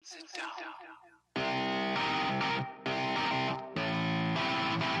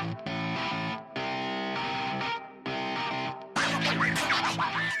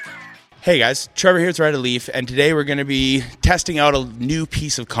Hey guys, Trevor here with Red Leaf, and today we're going to be testing out a new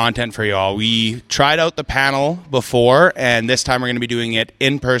piece of content for y'all. We tried out the panel before, and this time we're going to be doing it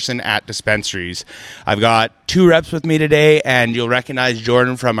in person at dispensaries. I've got two reps with me today, and you'll recognize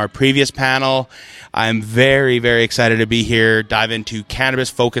Jordan from our previous panel. I'm very, very excited to be here, dive into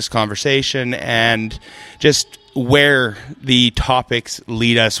cannabis-focused conversation, and just where the topics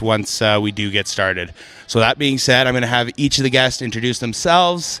lead us once we do get started. So that being said, I'm going to have each of the guests introduce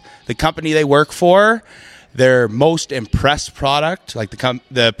themselves, the company they work for, their most impressed product, like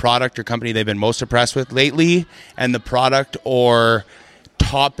the product or company they've been most impressed with lately, and the product or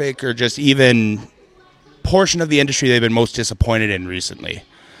topic or just even portion of the industry they've been most disappointed in recently.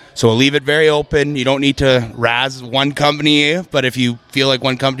 So we'll leave it very open. You don't need to razz one company, but if you feel like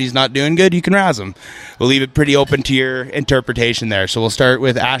one company's not doing good, you can razz them. We'll leave it pretty open to your interpretation there. So we'll start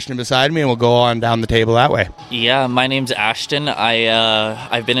with Ashton beside me, and we'll go on down the table that way. Yeah, my name's Ashton.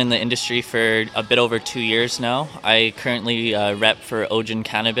 I've been in the industry for a bit over 2 years now. I currently rep for Ogen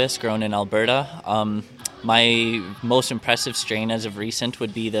Cannabis, grown in Alberta. My most impressive strain as of recent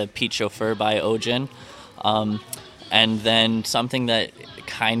would be the Peach Chauffeur by Ogen. And then something that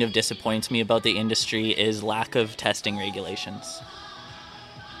kind of disappoints me about the industry is lack of testing regulations.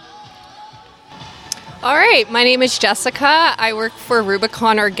 All right, my name is Jessica. I work for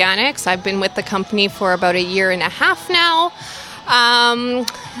Rubicon Organics. I've been with the company for about 1.5 years now.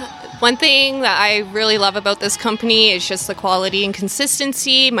 One thing that I really love about this company is just the quality and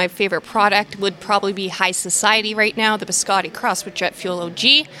consistency. My favorite product would probably be High Society right now, the Biscotti Cross with Jet Fuel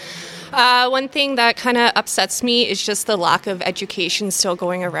OG. One thing that kind of upsets me is just the lack of education still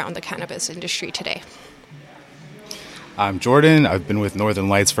going around the cannabis industry today. I'm Jordan. I've been with Northern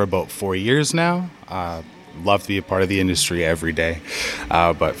Lights for about 4 years now. Love to be a part of the industry every day.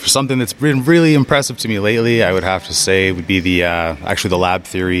 But for something that's been really impressive to me lately, I would have to say would be the Lab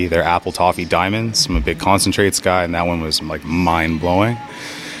Theory, their Apple Toffee Diamonds. I'm a big concentrates guy, and that one was like mind-blowing.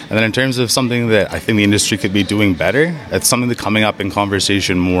 And then in terms of something that I think the industry could be doing better, it's something that's coming up in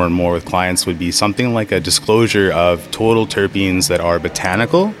conversation more and more with clients would be something like a disclosure of total terpenes that are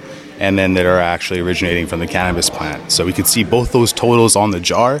botanical and then that are actually originating from the cannabis plant. So we could see both those totals on the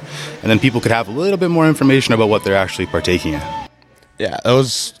jar, and then people could have a little bit more information about what they're actually partaking in. Yeah,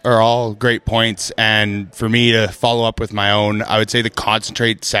 those are all great points. And for me to follow up with my own, I would say the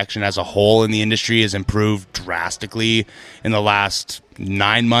concentrate section as a whole in the industry has improved drastically in the last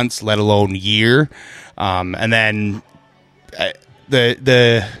 9 months, let alone year. And then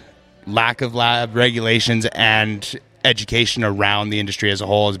the lack of lab regulations and education around the industry as a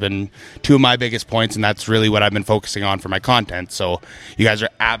whole has been two of my biggest points, and that's really what I've been focusing on for my content. So you guys are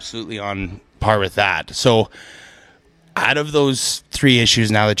absolutely on par with that. So out of those three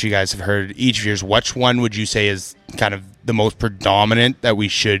issues now that you guys have heard each of yours, which one would you say is kind of the most predominant that we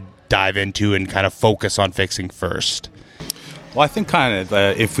should dive into and kind of focus on fixing first? Well, I think kind of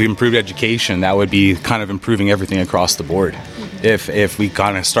if we improved education, that would be kind of improving everything across the board. If we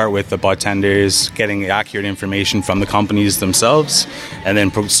kind of start with the budtenders, getting accurate information from the companies themselves, and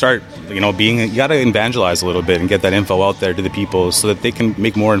then start, you got to evangelize a little bit and get that info out there to the people so that they can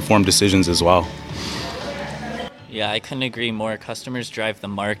make more informed decisions as well. Yeah, I couldn't agree more. Customers drive the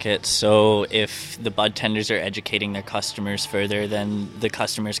market, so if the bud tenders are educating their customers further, then the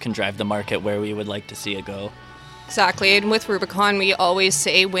customers can drive the market where we would like to see it go. Exactly, and with Rubicon, we always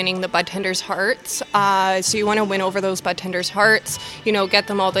say winning the bud tenders' hearts. So you want to win over those bud tenders' hearts, get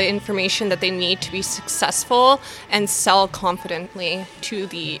them all the information that they need to be successful and sell confidently to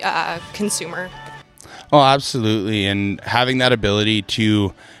the consumer. Oh, absolutely, and having that ability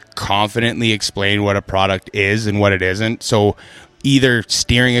to confidently explain what a product is and what it isn't. So either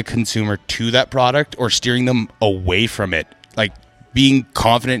steering a consumer to that product or steering them away from it. Like being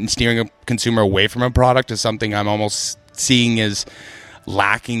confident in steering a consumer away from a product is something I'm almost seeing is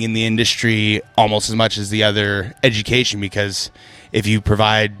lacking in the industry almost as much as the other education, because if you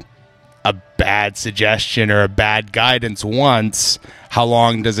provide a bad suggestion or a bad guidance once, how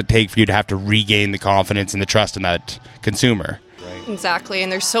long does it take for you to have to regain the confidence and the trust in that consumer? Exactly,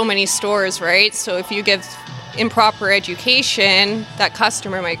 and there's so many stores, right? So if you give improper education, that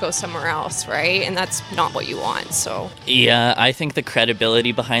customer might go somewhere else, right? And that's not what you want. So yeah, I think the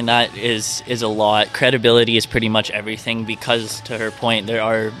credibility behind that is a lot. Credibility is pretty much everything, because to her point, there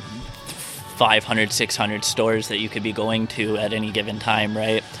are 500, 600 stores that you could be going to at any given time,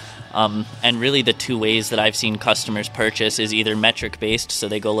 right? And really the two ways that I've seen customers purchase is either metric based, so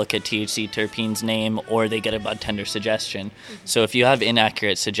they go look at THC terpenes name, or they get a bud tender suggestion. So if you have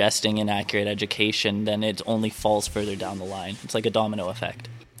inaccurate suggesting, inaccurate education, then it only falls further down the line. It's like a domino effect.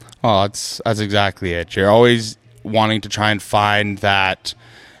 Oh, that's exactly it. You're always wanting to try and find that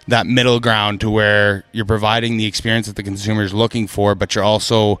middle ground to where you're providing the experience that the consumer is looking for, but you're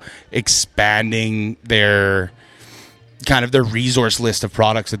also expanding their kind of their resource list of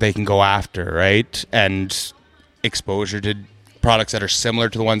products that they can go after, right? And exposure to products that are similar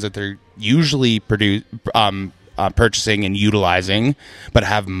to the ones that they're usually purchasing and utilizing, but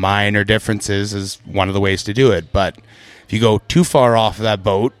have minor differences is one of the ways to do it. But if you go too far off of that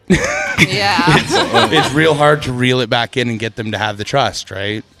boat, it's real hard to reel it back in and get them to have the trust,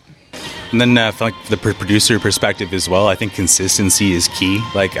 right? And then from like the producer perspective as well, I think consistency is key.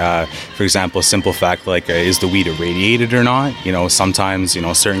 Like, for example, a simple fact like, is the weed irradiated or not? You know, sometimes, you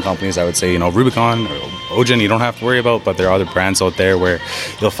know, certain companies, I would say, you know, Rubicon or Ogen, you don't have to worry about, but there are other brands out there where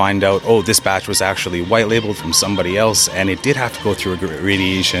you'll find out, oh, this batch was actually white labeled from somebody else, and it did have to go through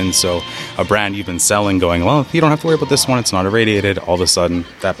irradiation. So a brand you've been selling going, well, you don't have to worry about this one, it's not irradiated. All of a sudden,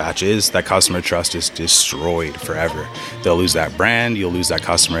 that customer trust is destroyed forever. They'll lose that brand, you'll lose that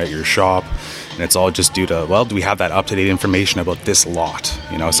customer at your shop. And it's all just due to, well, do we have that up-to-date information about this lot?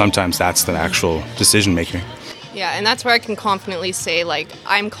 You know, sometimes that's the actual decision maker. Yeah, and that's where I can confidently say, like,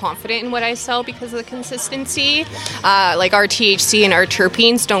 I'm confident in what I sell because of the consistency. Like, our THC and our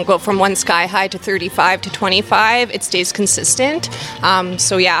terpenes don't go from one sky high to 35 to 25. It stays consistent.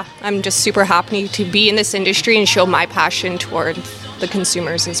 So, yeah, I'm just super happy to be in this industry and show my passion toward the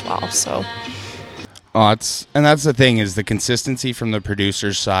consumers as well. So. That's the thing, is the consistency from the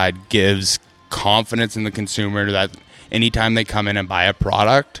producer's side gives confidence in the consumer that anytime they come in and buy a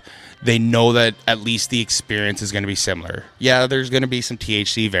product, they know that at least the experience is going to be similar. Yeah, there's going to be some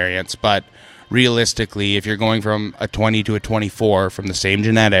THC variants, but realistically, if you're going from a 20 to a 24 from the same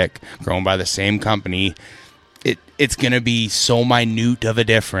genetic, grown by the same company, it's going to be so minute of a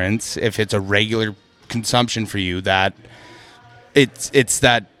difference if it's a regular consumption for you that it's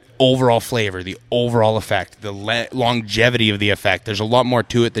that overall flavor, the overall effect, the longevity of the effect. There's a lot more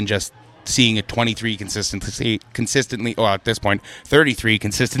to it than just seeing a 23 consistently, or at this point, 33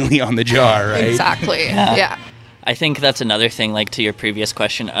 consistently on the jar, right? Exactly, yeah. I think that's another thing, like to your previous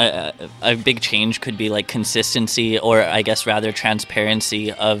question, a big change could be like consistency, or I guess rather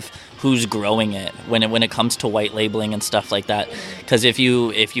transparency of who's growing it when it comes to white labeling and stuff like that. Because if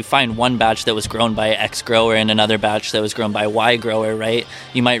you find one batch that was grown by X grower and another batch that was grown by Y grower, right,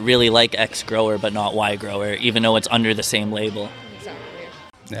 you might really like X grower but not Y grower, even though it's under the same label.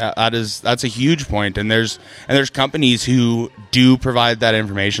 Yeah, that's a huge point, and there's companies who do provide that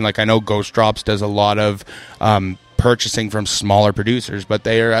information. Like I know Ghost Drops does a lot of purchasing from smaller producers, but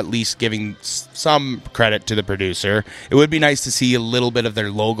they are at least giving some credit to the producer. It would be nice to see a little bit of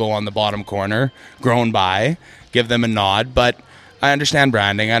their logo on the bottom corner, grown by, give them a nod. But I understand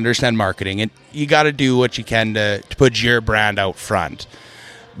branding, I understand marketing, and you got to do what you can to put your brand out front.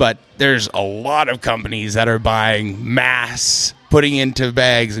 But there's a lot of companies that are buying mass, putting into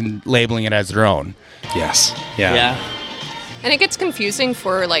bags and labeling it as their own. Yes. Yeah. And it gets confusing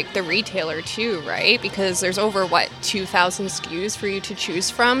for like the retailer too, right? Because there's over 2,000 SKUs for you to choose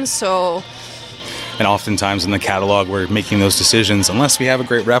from. So, and oftentimes in the catalog, we're making those decisions unless we have a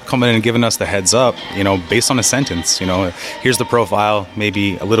great rep coming in and giving us the heads up, you know, based on a sentence. You know, here's the profile,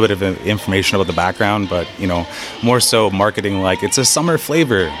 maybe a little bit of information about the background, but, you know, more so marketing like it's a summer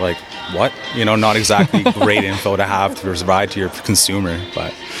flavor. Like, what? You know, not exactly great info to have to provide to your consumer.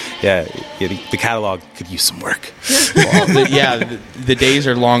 But, yeah, the catalog could use some work. Well, the days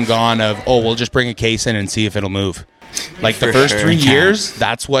are long gone of, we'll just bring a case in and see if it'll move. Like the first 3 years,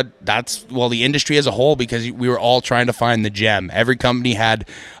 the industry as a whole, because we were all trying to find the gem. Every company had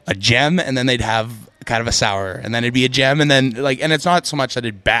a gem, and then they'd have kind of a sour, and then it'd be a gem, and then and it's not so much that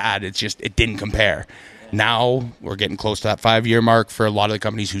it's bad, it's just it didn't compare. Now we're getting close to that 5-year mark for a lot of the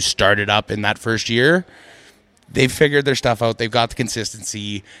companies who started up in that first year. They've figured their stuff out. They've got the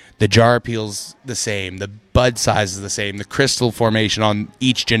consistency. The jar appeal's the same. The bud size is the same. The crystal formation on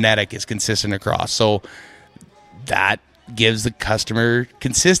each genetic is consistent across. So that gives the customer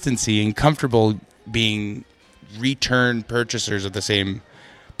consistency and comfortable being return purchasers of the same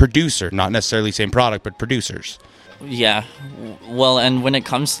producer, not necessarily same product, but producers. Yeah, well, and when it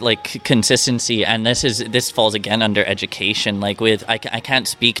comes to like consistency, and this falls again under education. Like I can't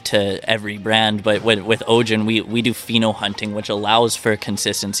speak to every brand, but with Ojin, we do pheno hunting, which allows for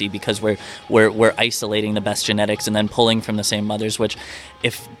consistency because we're isolating the best genetics and then pulling from the same mothers. Which,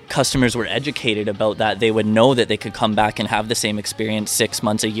 if customers were educated about that, they would know that they could come back and have the same experience 6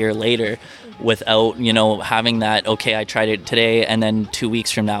 months, a year later, without having that. Okay, I tried it today, and then 2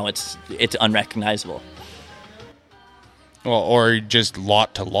 weeks from now, it's unrecognizable. Well, or just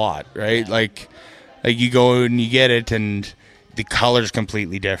lot to lot, right? Like you go and you get it, and the color's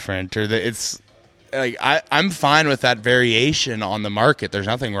completely different, or it's like I'm fine with that variation on the market. There's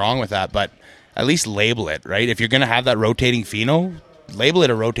nothing wrong with that, but at least label it, right? If you're going to have that rotating pheno, label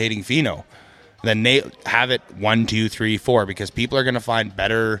it a rotating pheno. Then have it 1, 2, 3, 4, because people are going to find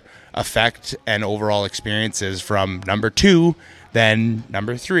better effect and overall experiences from number 2 than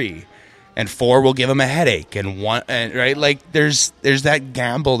number 3. And 4 will give them a headache, and 1, right? Like there's that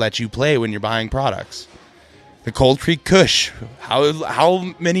gamble that you play when you're buying products. The Cold Creek Kush.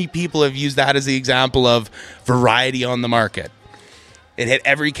 How many people have used that as the example of variety on the market? It hit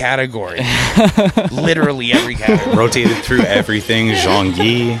every category, literally every category. Rotated through everything.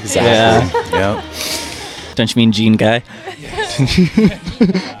 Jean-Guy. Exactly. Yeah. Don't you mean Gene Guy?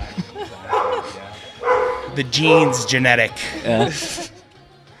 The gene's genetic. Yeah.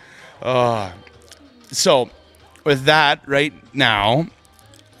 So with that right now,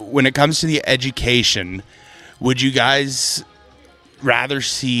 when it comes to the education, would you guys rather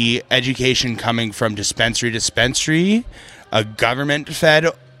see education coming from dispensary to dispensary, a government fed,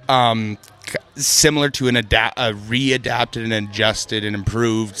 similar to a readapted and adjusted and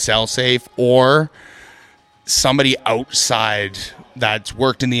improved cell safe, or somebody outside that's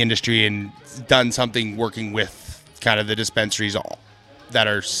worked in the industry and done something working with kind of the dispensaries that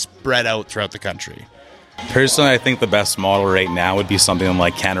are spread out throughout the country? Personally, I think the best model right now would be something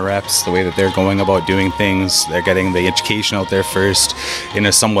like CannaReps, the way that they're going about doing things. They're getting the education out there first in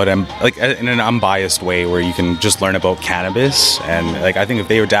a somewhat in an unbiased way, where you can just learn about cannabis. And I think if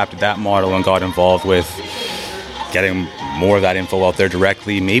they adapted that model and got involved with getting more of that info out there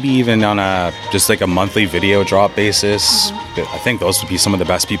directly, maybe even on a monthly video drop basis, I think those would be some of the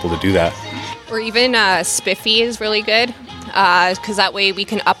best people to do that. Or even Spiffy is really good, because that way we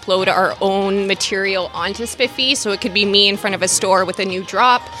can upload our own material onto Spiffy. So it could be me in front of a store with a new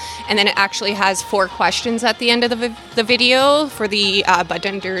drop, and then it actually has 4 questions at the end of the video for the bud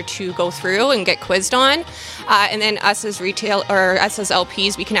tender to go through and get quizzed on. And then us as retail, or us as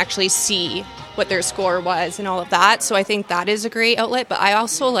LPs, we can actually see what their score was and all of that. So I think that is a great outlet. But I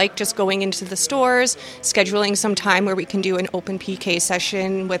also like just going into the stores, scheduling some time where we can do an open PK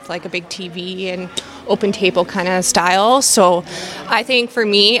session with like a big TV and open table kind of style. So I think for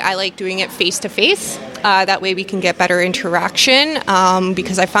me, I like doing it face to face. That way we can get better interaction,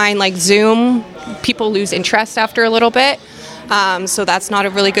 because I find like Zoom, people lose interest after a little bit. So that's not a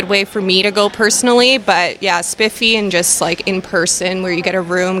really good way for me to go personally. But yeah, Spiffy and just like in person, where you get a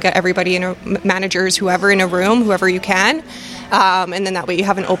room, get everybody in managers, whoever in a room, whoever you can. And then that way you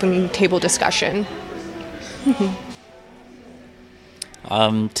have an open table discussion.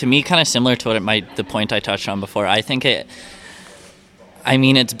 To me, kind of similar to the point I touched on before. I think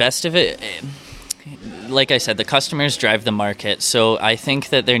it's best if it, like I said, the customers drive the market. So I think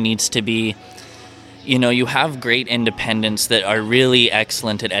that there needs to be, you have great independents that are really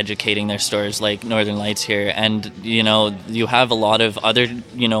excellent at educating their stores, like Northern Lights here, and you have a lot of other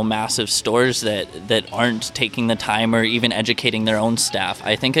massive stores that aren't taking the time or even educating their own staff.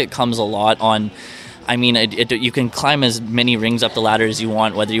 I think it comes a lot on, you can climb as many rings up the ladder as you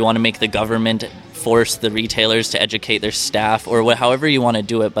want, whether you want to make the government force the retailers to educate their staff or however you want to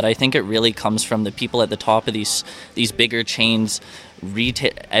do it, but I think it really comes from the people at the top of these bigger chains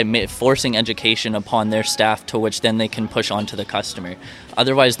forcing education upon their staff, to which then they can push on to the customer.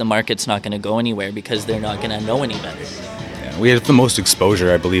 Otherwise, the market's not going to go anywhere because they're not going to know any better. Yeah, we have the most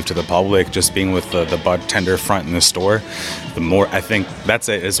exposure, I believe, to the public just being with the bud tender front in the store. The more, I think that's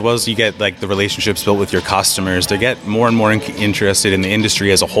it, as well as you get like the relationships built with your customers. They get more and more interested in the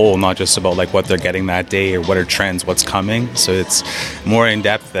industry as a whole, not just about like what they're getting that day or what are trends, what's coming. So it's more in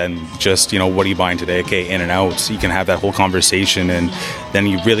depth than just what are you buying today? Okay, in and out. So you can have that whole conversation, and then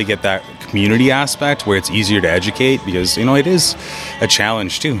you really get that community aspect where it's easier to educate, because it is a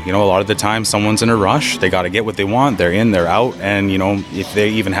challenge too. A lot of the time someone's in a rush, they got to get what they want, they're in, they're out, and if they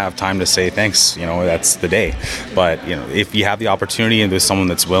even have time to say thanks, that's the day. But if you have the opportunity and there's someone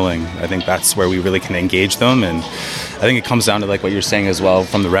that's willing, I think that's where we really can engage them. And I think it comes down to like what you're saying as well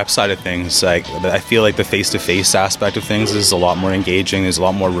from the rep side of things. Like, I feel like the face-to-face aspect of things is a lot more engaging. There's a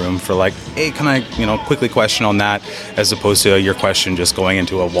lot more room for like, hey, can I quickly question on that, as opposed to your question just going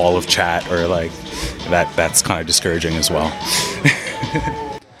into a wall of chat, or like that's kind of discouraging as well.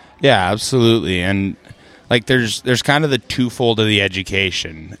 Yeah, absolutely. And like there's kind of the twofold of the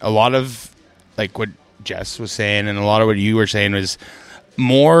education. A lot of like what Jess was saying and a lot of what you were saying was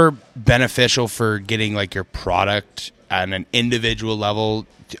more beneficial for getting like your product at an individual level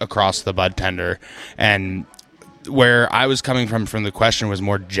across the bud tender. And where I was coming from the question was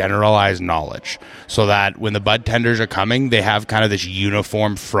more generalized knowledge, so that when the bud tenders are coming, they have kind of this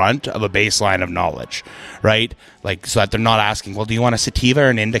uniform front of a baseline of knowledge, right? Like, so that they're not asking, well, do you want a sativa or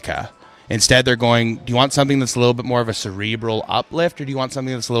an indica? Instead, they're going, do you want something that's a little bit more of a cerebral uplift, or do you want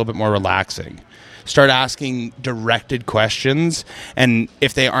something that's a little bit more relaxing? Start asking directed questions, and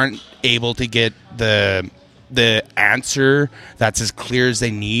if they aren't able to get the answer that's as clear as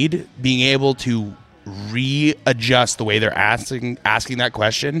they need, being able to readjust the way they're asking that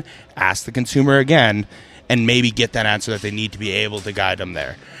question, ask the consumer again, and maybe get that answer that they need to be able to guide them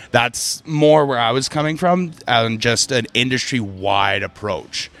there. That's more where I was coming from, just an industry-wide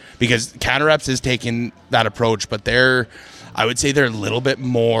approach. Because CannaReps is taking that approach, but I would say they're a little bit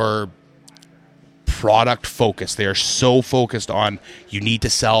more product focused. They are so focused on, you need to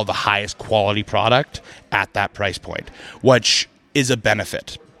sell the highest quality product at that price point, which is a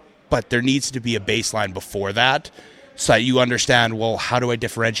benefit. But there needs to be a baseline before that, so that you understand, well, how do I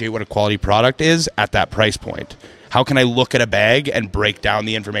differentiate what a quality product is at that price point? How can I look at a bag and break down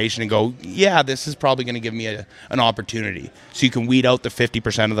the information and go, yeah, this is probably going to give me an opportunity. So you can weed out the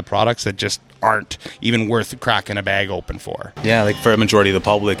 50% of the products that just aren't even worth cracking a bag open for. Yeah, like for a majority of the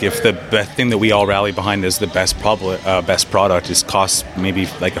public, if the thing that we all rally behind is the best product is costs maybe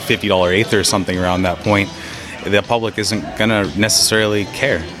like a $50 eighth or something around that point, the public isn't going to necessarily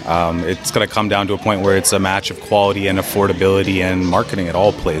care. It's going to come down to a point where it's a match of quality and affordability, and marketing, it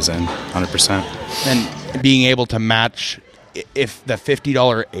all plays in 100%. And being able to match, if the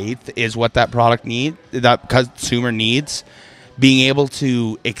 $50 eighth is what that product that consumer needs, being able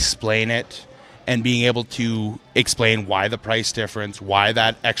to explain it and being able to explain why the price difference, why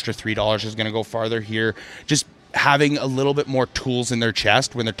that extra $3 is going to go farther here, just having a little bit more tools in their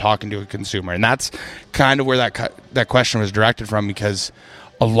chest when they're talking to a consumer. And that's kind of where that question was directed from, because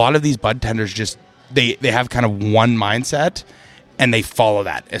a lot of these bud tenders just, they have kind of one mindset and they follow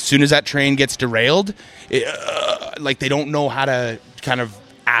that. As soon as that train gets derailed, like they don't know how to kind of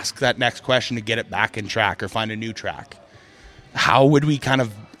ask that next question to get it back in track or find a new track. How would we kind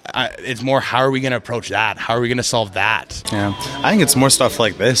of it's more, how are we going to approach that? How are we going to solve that? Yeah, I think it's more stuff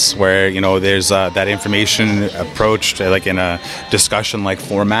like this where, there's that information approach to, like in a discussion like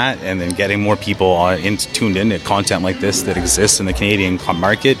format, and then getting more people tuned into content like this that exists in the Canadian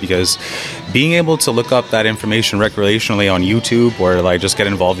market, because being able to look up that information recreationally on YouTube, or like just get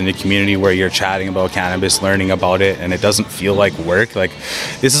involved in the community where you're chatting about cannabis, learning about it, and it doesn't feel like work. Like,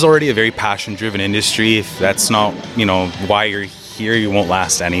 this is already a very passion-driven industry. If that's not, why you're here, you won't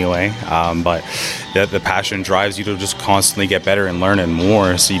last anyway, but the passion drives you to just constantly get better and learn and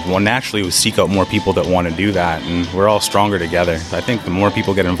more, so you naturally will seek out more people that want to do that, and we're all stronger together. I think the more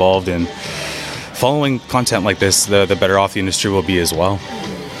people get involved in following content like this, the better off the industry will be as well.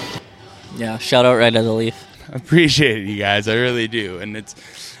 Yeah, shout out Right at the Leaf. I appreciate it, you guys, I really do. And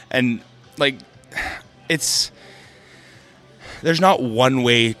there's not one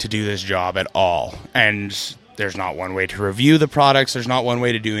way to do this job at all, and there's not one way to review the products. There's not one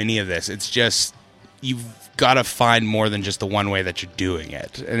way to do any of this. It's just, you've got to find more than just the one way that you're doing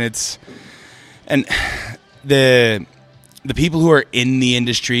it. And the people who are in the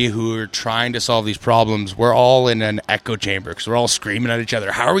industry, who are trying to solve these problems, we're all in an echo chamber because we're all screaming at each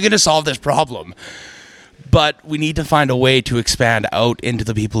other, how are we going to solve this problem? But we need to find a way to expand out into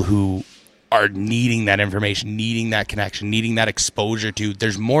the people who are needing that information, needing that connection, needing that exposure to.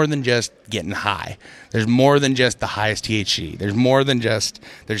 There's more than just getting high. There's more than just the highest THC. There's more than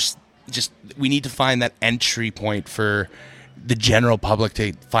we need to find that entry point for the general public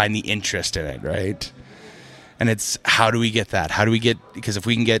to find the interest in it, right? And it's, how do we get that? Because if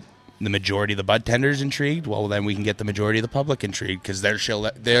we can get the majority of the bud tenders intrigued, well, then we can get the majority of the public intrigued, because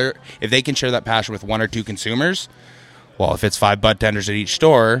if they can share that passion with one or two consumers, well, if it's 5 bud tenders at each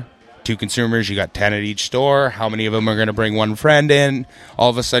store, 2 consumers, you got 10 at each store. How many of them are going to bring one friend in? All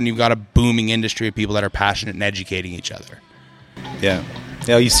of a sudden, you've got a booming industry of people that are passionate and educating each other. Yeah.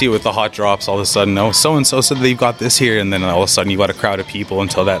 Yeah, you see it with the hot drops. All of a sudden, oh, so-and-so said they've got this here, and then all of a sudden you've got a crowd of people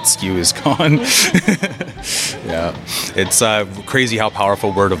until that SKU is gone. Yeah. It's crazy how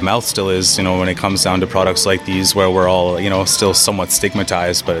powerful word of mouth still is, when it comes down to products like these where we're all, still somewhat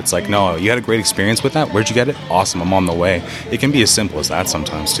stigmatized, but it's like, no, you had a great experience with that? Where'd you get it? Awesome, I'm on the way. It can be as simple as that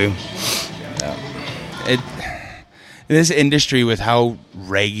sometimes, too. Yeah. This industry with how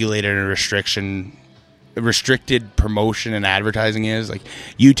regulated and restricted promotion and advertising is, like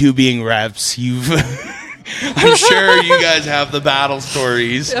you two being reps, I'm sure you guys have the battle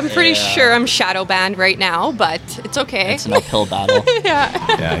stories. I'm pretty sure I'm shadow banned right now, but it's okay. It's an uphill battle.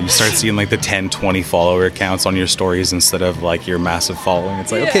 Yeah, you start seeing like the 10, 20 follower accounts on your stories instead of like your massive following.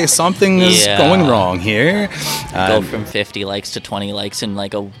 It's like, okay, something is going wrong here. Go from 50 likes to 20 likes in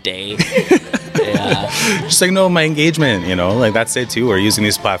like a day. Yeah. Just like, no, my engagement, like that's it too. We're using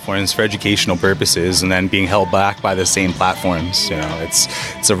these platforms for educational purposes and then being held back by the same platforms.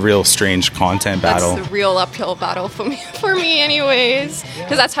 It's a real strange content battle. That's the real uphill battle for me anyways.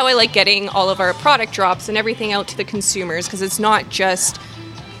 Because that's how I like getting all of our product drops and everything out to the consumers, because it's not just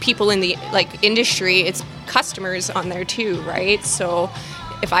people in the industry, it's customers on there too, right? So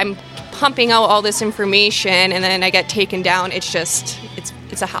if I'm pumping out all this information and then I get taken down, it's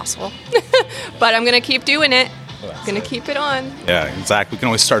a hassle. But I'm gonna keep doing it. I'm gonna keep it on. Yeah, exactly. We can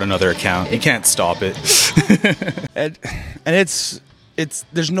always start another account. You can't stop it. and it's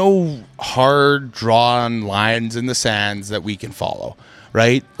there's no hard drawn lines in the sands that we can follow,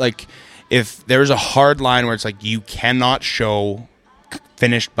 right? Like if there's a hard line where it's like you cannot show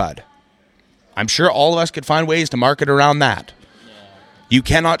finished bud, I'm sure all of us could find ways to market around that. You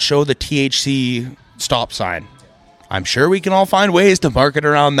cannot show the THC stop sign. I'm sure we can all find ways to market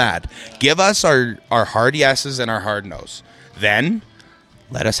around that. Give us our hard yeses and our hard nos. Then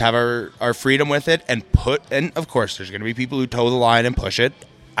let us have our freedom with it and of course there's going to be people who toe the line and push it.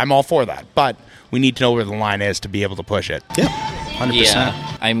 I'm all for that. But we need to know where the line is to be able to push it. Yeah, 100%.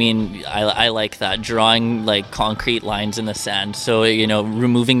 Yeah, I mean, I like that, drawing like concrete lines in the sand. So,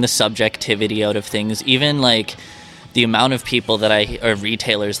 removing the subjectivity out of things, even like the amount of people or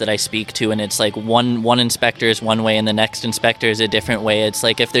retailers that I speak to, and it's like one inspector is one way and the next inspector is a different way. It's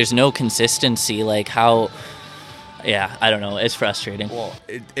like if there's no consistency, like how, I don't know. It's frustrating. Well,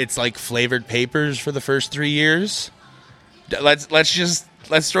 it's like flavored papers for the first 3 years.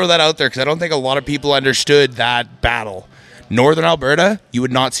 Let's throw that out there because I don't think a lot of people understood that battle. Northern Alberta, you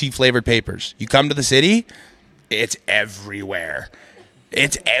would not see flavored papers. You come to the city, it's everywhere.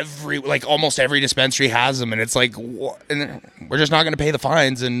 It's almost every dispensary has them, and it's like, and we're just not going to pay the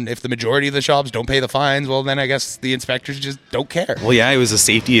fines. And if the majority of the shops don't pay the fines, well, then I guess the inspectors just don't care. Well, yeah, it was a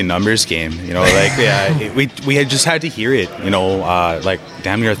safety and numbers game. We had just had to hear it, like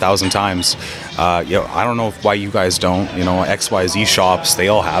damn near 1,000 times. I don't know why you guys don't. XYZ shops, they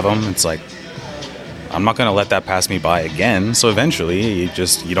all have them. It's like, I'm not going to let that pass me by again. So eventually,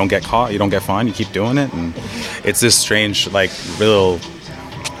 you don't get caught, you don't get fined, you keep doing it, and it's this strange, real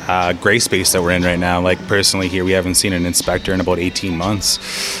gray space that we're in right now. Like personally here, we haven't seen an inspector in about 18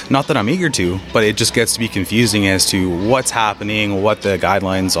 months. Not that I'm eager to, but it just gets to be confusing as to what's happening, what the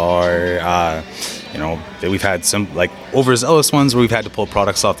guidelines are. We've had some overzealous ones where we've had to pull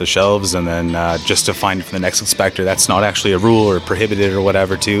products off the shelves and then just to find it from the next inspector that's not actually a rule or prohibited or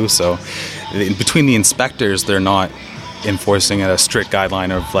whatever too. So between the inspectors, they're not enforcing a strict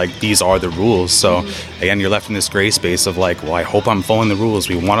guideline of these are the rules. So again, you're left in this gray space of I hope I'm following the rules.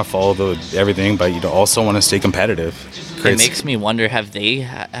 We want to follow everything, but you also want to stay competitive. It makes me wonder,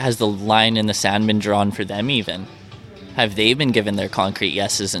 has the line in the sand been drawn for them even? Have they been given their concrete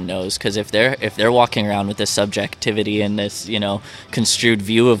yeses and nos? Because if they're walking around with this subjectivity and this construed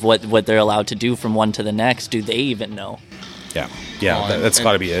view of what they're allowed to do from one to the next, do they even know? Yeah, that's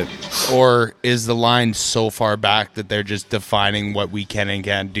got to be it. Or is the line so far back that they're just defining what we can and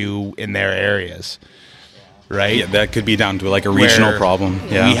can't do in their areas? Right? Yeah, that could be down to a regional problem.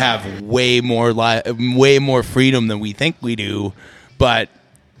 Yeah. We have way more freedom than we think we do, but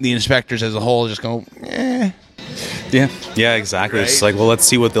the inspectors as a whole just go, eh. Yeah, exactly. Right? It's let's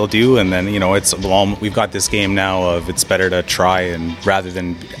see what they'll do, and then we've got this game now of it's better to try and rather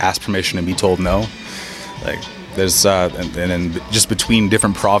than ask permission and be told no. There's and then just between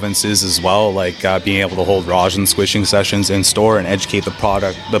different provinces as well, like being able to hold rosin squishing sessions in store and educate the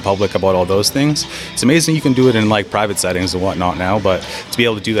public about all those things. It's amazing you can do it in like private settings and whatnot now, but to be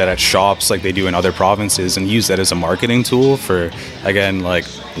able to do that at shops like they do in other provinces and use that as a marketing tool for, again, like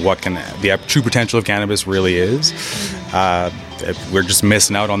what can the true potential of cannabis really is. We're just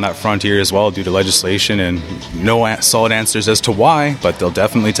missing out on that frontier as well due to legislation and no solid answers as to why, but they'll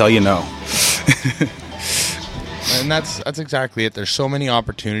definitely tell you no. And that's exactly it. There's so many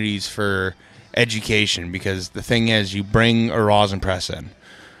opportunities for education because the thing is, you bring a rosin press in.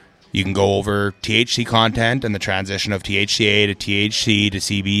 You can go over THC content and the transition of THCA to THC to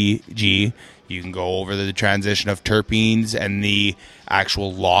CBG. You can go over the transition of terpenes and the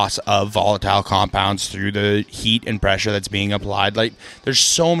actual loss of volatile compounds through the heat and pressure that's being applied. Like, there's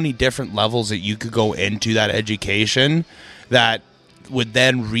so many different levels that you could go into that education that would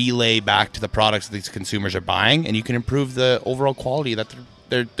then relay back to the products that these consumers are buying, and you can improve the overall quality that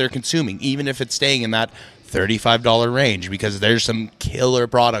they're consuming, even if it's staying in that $35 range, because there's some killer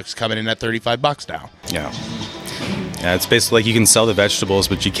products coming in at $35 now. Yeah, it's basically like you can sell the vegetables,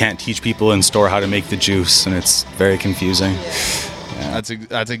 but you can't teach people in store how to make the juice, and it's very confusing. Yeah.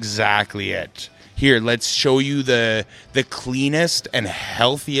 That's exactly it. Here, let's show you the cleanest and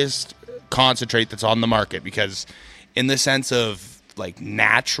healthiest concentrate that's on the market, because in the sense of like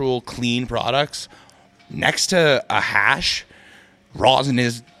natural clean products, next to a hash, rosin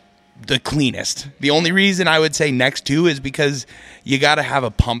is the cleanest. The only reason I would say next to is because you got to have a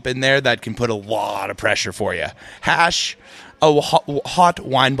pump in there that can put a lot of pressure for you. Hash, a hot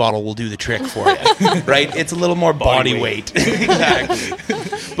wine bottle will do the trick for you, right? It's a little more body weight. Exactly.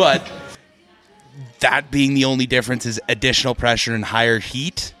 But that being the only difference is additional pressure and higher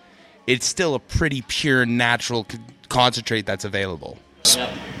heat. It's still a pretty pure, natural concentrate that's available.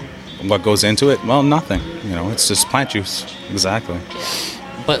 What goes into it? Well, nothing. It's just plant juice. Exactly.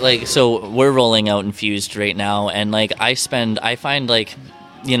 But like, so we're rolling out infused right now, and like I find like,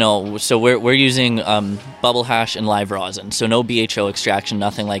 so we're using bubble hash and live rosin, so no BHO extraction,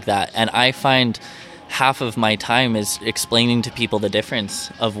 nothing like that. And I find half of my time is explaining to people the difference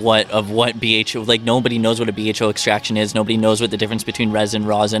of what BHO, like nobody knows what a BHO extraction is. Nobody knows what the difference between resin,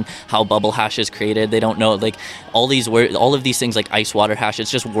 rosin, how bubble hash is created. They don't know, like all of these things like ice water hash. It's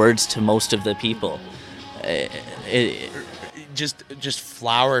just words to most of the people. Just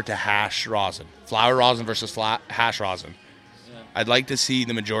flour to hash rosin. Flour rosin versus hash rosin. Yeah. I'd like to see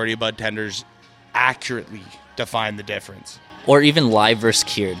the majority of bud tenders accurately define the difference. Or even live versus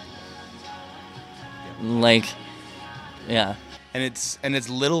cured. Like, yeah. And it's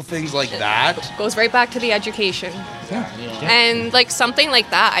little things like that. Goes right back to the education. Yeah. And like something like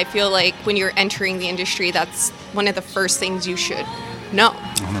that, I feel like when you're entering the industry, that's one of the first things you should know.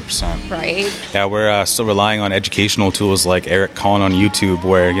 100%. Right? Yeah, we're still relying on educational tools like Eric Collin on YouTube,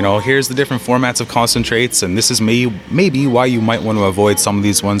 where, here's the different formats of concentrates, and this is maybe why you might want to avoid some of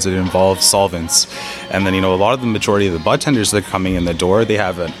these ones that involve solvents. And then, a lot of the majority of the bud tenders that are coming in the door, they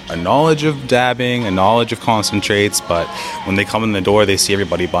have a knowledge of dabbing, a knowledge of concentrates, but when they come in the door, they see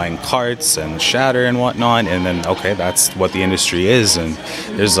everybody buying carts and shatter and whatnot, and then, okay, that's what the industry is. And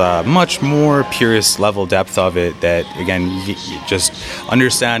there's a much more purist level depth of it that, again, you just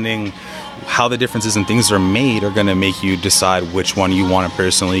understanding how the differences in things are made are going to make you decide which one you want to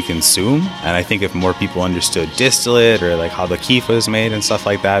personally consume. And I think if more people understood distillate or like how the kifa is made and stuff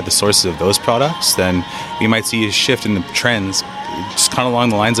like that, the sources of those products, then we might see a shift in the trends just kind of along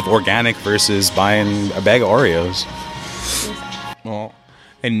the lines of organic versus buying a bag of Oreos. Well,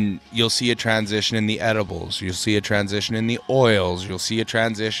 and you'll see a transition in the edibles, you'll see a transition in the oils, you'll see a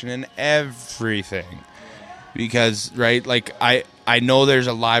transition in everything. Because, right, like I know there's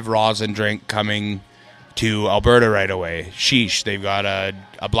a live rosin drink coming to Alberta right away. Sheesh, they've got a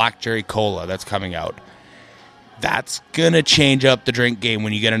black cherry cola that's coming out. That's going to change up the drink game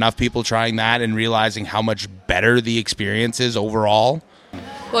when you get enough people trying that and realizing how much better the experience is overall.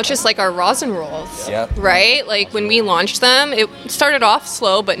 Well, it's just like our rosin rolls, Yep. right? Like when we launched them, it started off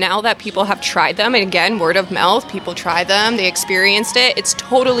slow, but now that people have tried them, and again, word of mouth, people try them, they experienced it, it's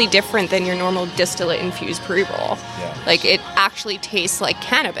totally different than your normal distillate-infused pre-roll. Yeah. Like it actually tastes like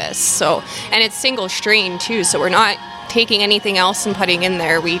cannabis. So, and it's single strain too, so we're not taking anything else and putting in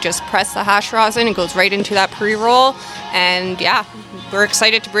there. We just press the hash rosin, it goes right into that pre-roll, and yeah, we're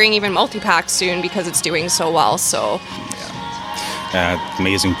excited to bring even multi-packs soon because it's doing so well, so...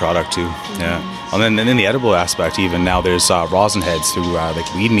 Amazing product too. Yeah. And then in the edible aspect, even now there's rosin heads through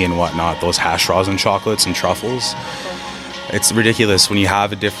like Weed Me and whatnot. Those hash rosin chocolates and truffles. It's ridiculous when you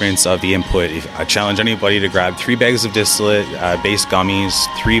have a difference of the input. I challenge anybody to grab 3 bags of distillate, base gummies,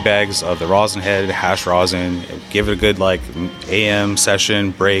 3 bags of the rosin head, hash rosin, give it a good like AM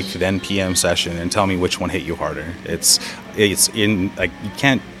session, break, then PM session, and tell me which one hit you harder. It's in like you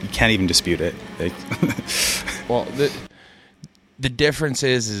can't even dispute it. Like, well, the difference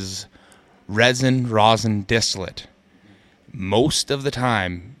is resin, rosin, distillate. Most of the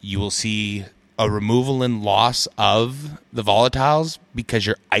time, you will see a removal and loss of the volatiles because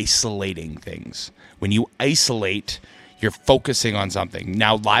you're isolating things. When you isolate, you're focusing on something.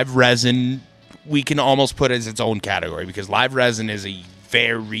 Now, live resin, we can almost put as its own category because live resin is a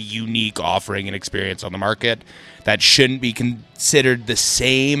very unique offering and experience on the market that shouldn't be considered the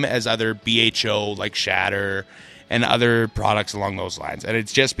same as other BHO like Shatter and other products along those lines. And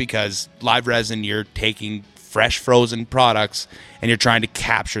it's just because live resin, you're taking fresh frozen products and you're trying to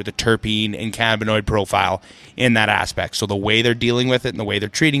capture the terpene and cannabinoid profile in that aspect. So the way they're dealing with it and the way they're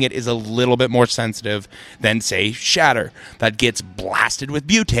treating it is a little bit more sensitive than, say, Shatter that gets blasted with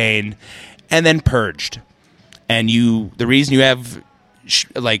butane and then purged. And the reason you have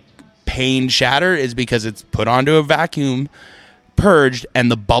like pain Shatter is because it's put onto a vacuum, purged,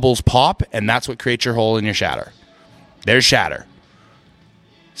 and the bubbles pop, and that's what creates your hole in your Shatter. There's Shatter.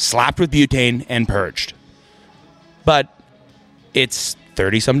 Slapped with butane and purged. But it's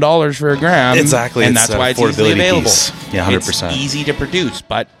 $30-some for a gram. Exactly. And that's why it's easily available. Piece. Yeah, 100%. It's easy to produce,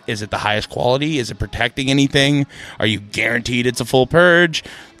 but is it the highest quality? Is it protecting anything? Are you guaranteed it's a full purge?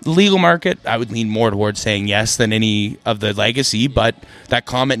 The legal market, I would lean more towards saying yes than any of the legacy, but that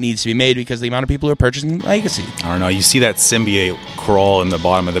comment needs to be made because the amount of people who are purchasing legacy. I don't know. You see that symbiote crawl in the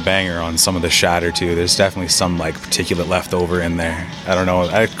bottom of the banger on some of the Shatter too. There's definitely some like particulate left over in there. I don't know.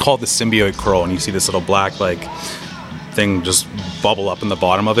 I call it the symbiote crawl, and you see this little black like thing just bubble up in the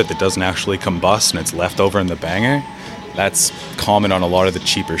bottom of it that doesn't actually combust, and it's left over in the banger. That's common on a lot of the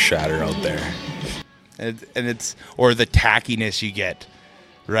cheaper Shatter out there. And it's, or the tackiness you get,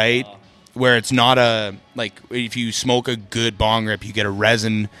 right? Where it's not a, like, if you smoke a good bong rip, you get a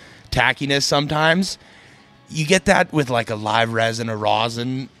resin tackiness sometimes. You get that with like a live resin or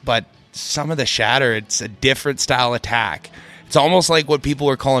rosin, but some of the Shatter, it's a different style of tack. It's almost like what people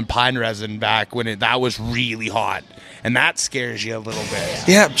were calling pine resin back when that was really hot. And that scares you a little bit.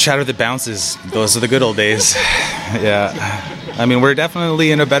 Yeah, Shatter that bounces. Those are the good old days. Yeah. I mean, we're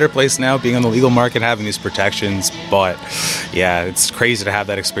definitely in a better place now, being on the legal market, having these protections. But, yeah, it's crazy to have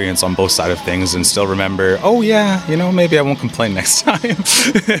that experience on both sides of things and still remember, oh, yeah, maybe I won't complain next time.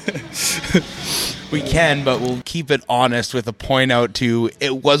 We can, but we'll keep it honest with a point out to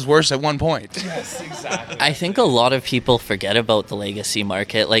it was worse at one point. Yes, exactly. I think a lot of people forget about the legacy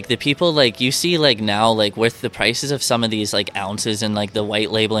market. Like the people like you see like now like with the prices of some of these like ounces and like the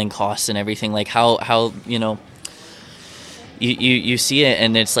white labeling costs and everything, like how you see it,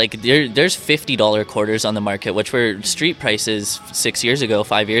 and it's like there's $50 quarters on the market, which were street prices 5 years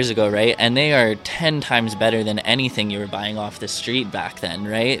ago, right? And they are 10 times better than anything you were buying off the street back then,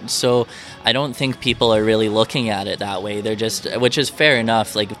 right? So I don't think people are really looking at it that way. They're just, which is fair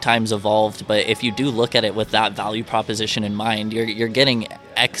enough, like times evolved, but if you do look at it with that value proposition in mind, you're getting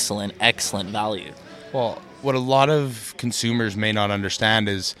excellent value. Well, what a lot of consumers may not understand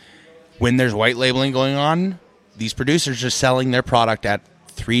is when there's white labeling going on, these producers are selling their product at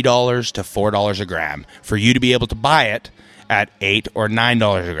 $3 to $4 a gram for you to be able to buy it at $8 or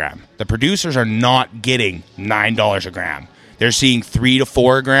 $9 a gram. The producers are not getting $9 a gram. They're seeing $3 to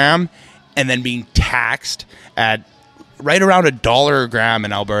 $4 a gram and then being taxed at right around $1 a gram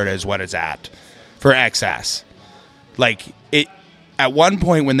in Alberta is what it's at for excess. Like it at one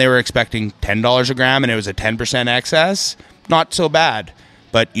point when they were expecting $10 a gram and it was a 10% excess, not so bad.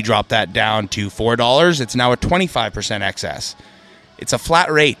 But you drop that down to $4, it's now a 25% excess. It's a flat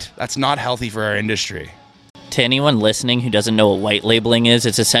rate. That's not healthy for our industry. To anyone listening who doesn't know what white labeling is,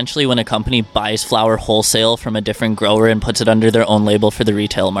 it's essentially when a company buys flower wholesale from a different grower and puts it under their own label for the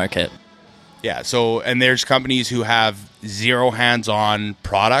retail market. Yeah, so, and there's companies who have zero hands-on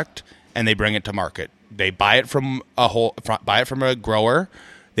product and they bring it to market. They buy it from a grower.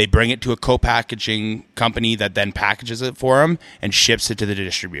 They bring it to a co-packaging company that then packages it for them and ships it to the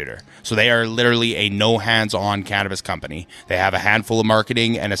distributor. So they are literally a no hands-on cannabis company. They have a handful of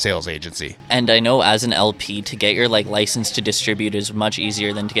marketing and a sales agency. And I know as an LP, to get your license to distribute is much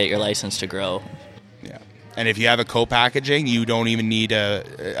easier than to get your license to grow. Yeah. And if you have a co-packaging, you don't even need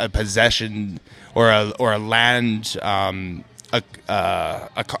a possession or a land, and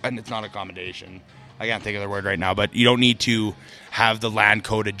it's not accommodation. I can't think of the word right now, but you don't need to have the land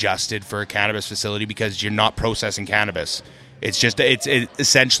code adjusted for a cannabis facility because you're not processing cannabis. It's just it's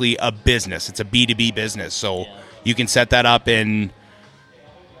essentially a business. It's a B2B business. So You can set that up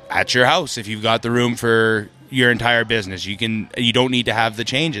at your house if you've got the room for your entire business. You don't need to have the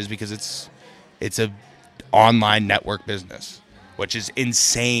changes because it's a online network business, which is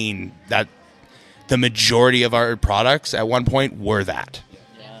insane that the majority of our products at one point were that.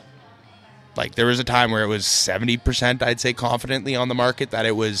 Yeah. Like there was a time where it was 70%, I'd say confidently on the market, that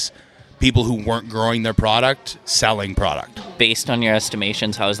it was people who weren't growing their product selling product. Based on your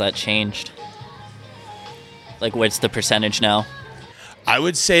estimations, how has that changed? Like what's the percentage now? I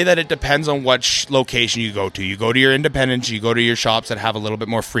would say that it depends on which location you go to. You go to your independents, you go to your shops that have a little bit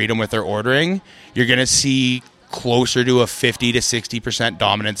more freedom with their ordering, you're going to see closer to a 50 to 60%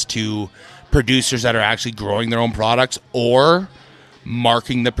 dominance to producers that are actually growing their own products or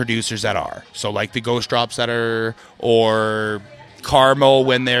marking the producers that are. So like the Ghost Drops that are, or Carmo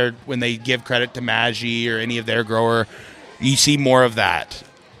when they give credit to Maggi or any of their grower, you see more of that.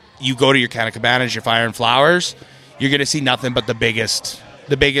 You go to your Canna Cabanas, your Fire and Flowers, you're going to see nothing but the biggest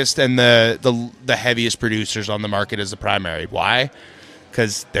and the heaviest producers on the market as the primary. Why?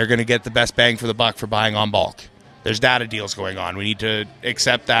 Because they're going to get the best bang for the buck for buying on bulk. There's data deals going on. We need to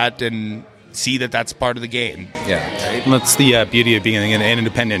accept that and see that that's part of the game. Yeah, right? And that's the beauty of being an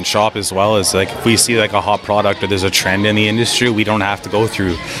independent shop as well, is like if we see like a hot product or there's a trend in the industry, we don't have to go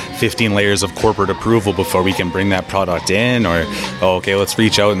through 15 layers of corporate approval before we can bring that product in, or okay, let's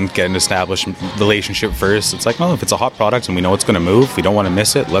reach out and get an established relationship first. It's like, well, if it's a hot product and we know it's going to move, we don't want to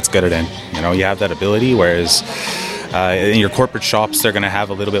miss it, let's get it in. You have that ability, whereas in your corporate shops, they're going to have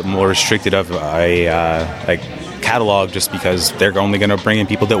a little bit more restricted of a catalog, just because they're only going to bring in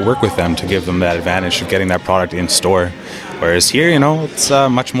people that work with them to give them that advantage of getting that product in store. Whereas here, it's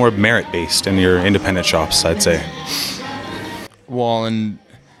much more merit based in your independent shops, I'd say. Well, and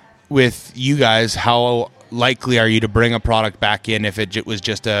with you guys, how likely are you to bring a product back in if it was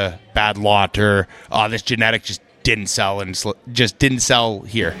just a bad lot, or this genetic just didn't sell and just didn't sell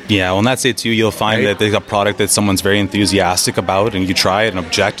here? Yeah, well, and that's it too. You'll find that there's a product that someone's very enthusiastic about, and you try it, and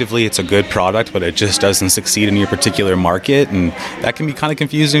objectively it's a good product, but it just doesn't succeed in your particular market, and that can be kind of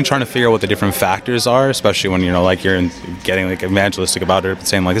confusing, trying to figure out what the different factors are, especially when you're getting evangelistic about it,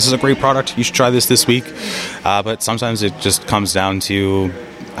 saying this is a great product, you should try this week. But sometimes it just comes down to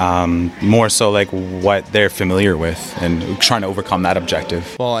more so what they're familiar with and trying to overcome that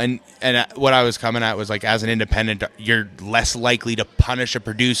objective. Well, and what I was coming at was as an independent, you're less likely to punish a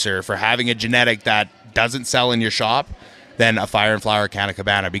producer for having a genetic that doesn't sell in your shop than a Fire and Flower Canna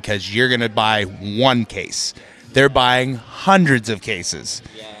Cabana, because you're going to buy one case. They're buying hundreds of cases.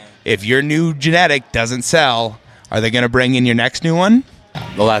 Yeah. If your new genetic doesn't sell, are they going to bring in your next new one?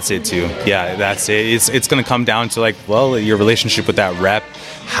 Well, that's it too. Yeah, that's it. It's going to come down to your relationship with that rep,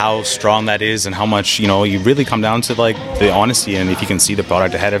 how strong that is, and how much, you really come down to the honesty, and if you can see the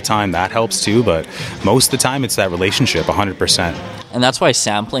product ahead of time, that helps too. But most of the time it's that relationship 100%. And that's why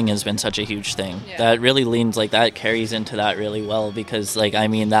sampling has been such a huge thing. Yeah. That really leans that carries into that really well, because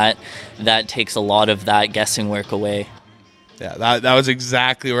that takes a lot of that guessing work away. Yeah, that was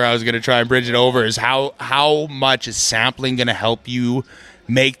exactly where I was going to try and bridge it over, is how much is sampling going to help you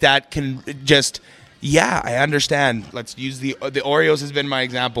make that I understand. Let's use the Oreos has been my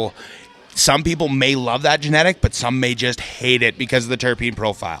example. Some people may love that genetic, but some may just hate it because of the terpene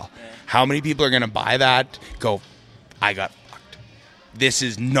profile. Yeah. How many people are going to buy that, go, I got fucked. This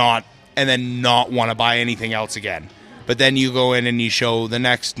is not, and then not want to buy anything else again. But then you go in and you show the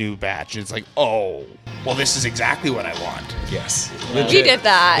next new batch, and it's oh, well, this is exactly what I want. Yes. We did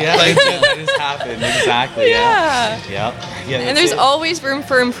that. Yeah, that has happened. Exactly. Yeah. And there's always room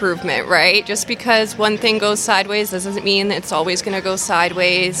for improvement, right? Just because one thing goes sideways doesn't mean it's always going to go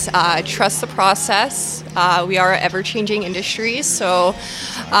sideways. Trust the process. We are an ever-changing industry, so,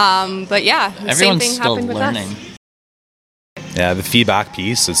 but yeah, the same thing happened with us. Yeah, the feedback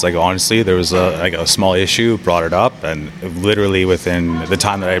piece, it's honestly, there was a small issue, brought it up, and literally within the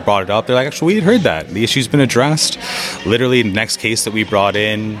time that I brought it up, they're actually, we had heard that. The issue's been addressed. Literally, the next case that we brought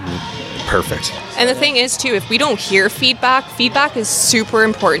in, perfect. And the thing is, too, if we don't hear feedback is super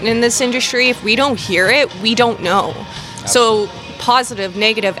important in this industry. If we don't hear it, we don't know. Absolutely. So positive,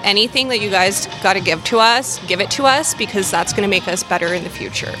 negative, anything that you guys got to give it to us, because that's going to make us better in the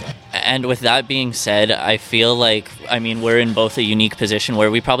future. And with that being said, I feel we're in both a unique position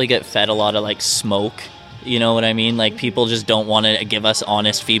where we probably get fed a lot of smoke. You know what I mean? People just don't want to give us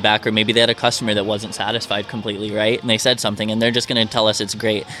honest feedback, or maybe they had a customer that wasn't satisfied completely, right? And they said something and they're just going to tell us it's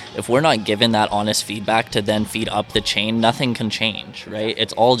great. If we're not given that honest feedback to then feed up the chain, nothing can change, right?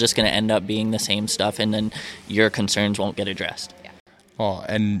 It's all just going to end up being the same stuff, and then your concerns won't get addressed. Yeah. Well,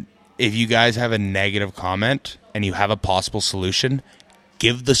 and if you guys have a negative comment and you have a possible solution,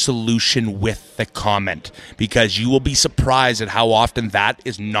 give the solution with the comment, because you will be surprised at how often that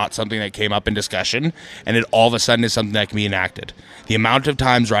is not something that came up in discussion, and it all of a sudden is something that can be enacted. The amount of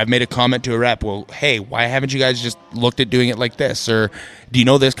times where I've made a comment to a rep, well, hey, why haven't you guys just looked at doing it like this? Or do you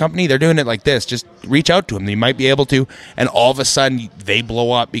know this company? They're doing it like this. Just reach out to them. They might be able to. And all of a sudden they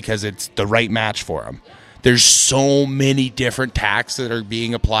blow up because it's the right match for them. There's so many different tacks that are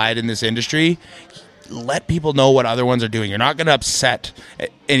being applied in this industry. Let people know what other ones are doing. You're not going to upset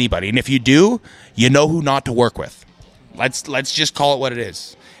anybody. And if you do, you know who not to work with. Let's just call it what it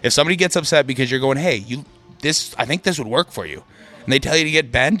is. If somebody gets upset because you're going, hey, I think this would work for you, and they tell you to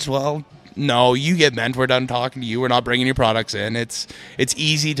get bent, well, no, you get bent. We're done talking to you. We're not bringing your products in. It's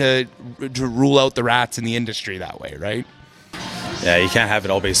easy to rule out the rats in the industry that way, right? Yeah, you can't have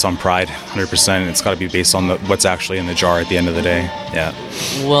it all based on pride, 100%. It's got to be based on what's actually in the jar at the end of the day. Yeah.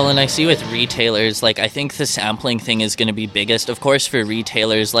 Well, and I see with retailers, like, I think the sampling thing is going to be biggest. Of course, for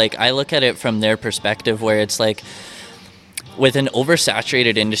retailers, like, I look at it from their perspective where it's like, with an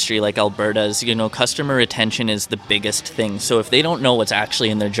oversaturated industry like Alberta's, customer retention is the biggest thing. So if they don't know what's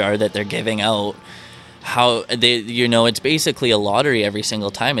actually in their jar that they're giving out, it's basically a lottery every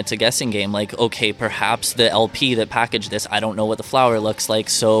single time. It's a guessing game. Like, okay, perhaps the LP that packaged this, I don't know what the flower looks like,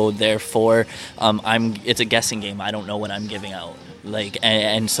 so therefore, it's a guessing game. I don't know what I'm giving out. Like,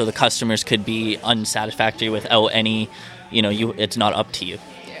 and so the customers could be unsatisfactory without any, it's not up to you.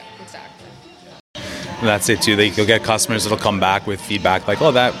 Yeah, exactly. That's it too. You'll get customers that'll come back with feedback like,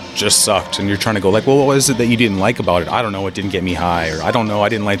 "Oh, that just sucked," and you're trying to go like, "Well, what was it that you didn't like about it?" "I don't know. It didn't get me high," or "I don't know. I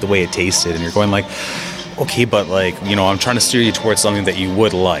didn't like the way it tasted." And you're going like, "Okay, but like, I'm trying to steer you towards something that you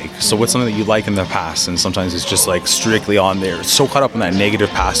would like. So what's something that you like in the past?" And sometimes it's just like strictly on there. So caught up in that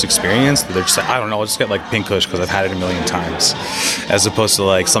negative past experience that they're just like, "I don't know. I'll just get like Pink Kush because I've had it a million times," as opposed to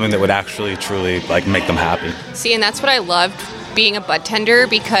like something that would actually truly like make them happy. See, and that's what I loved being a bud tender,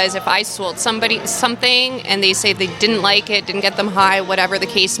 because if I sold somebody something and they say they didn't like it, didn't get them high, whatever the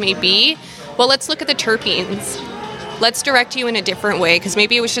case may be, well, let's look at the terpenes. Let's direct you in a different way, because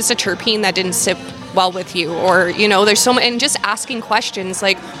maybe it was just a terpene that didn't sit well with you, or there's so much. And just asking questions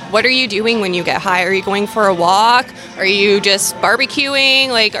like, what are you doing when you get high? Are you going for a walk? Are you just barbecuing?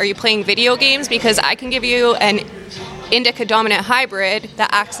 Like, are you playing video games? Because I can give you an indica dominant hybrid that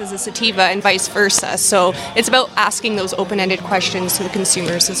acts as a sativa and vice versa. So it's about asking those open-ended questions to the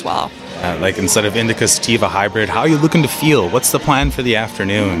consumers as well. Like, instead of indica sativa hybrid, how are you looking to feel? What's the plan for the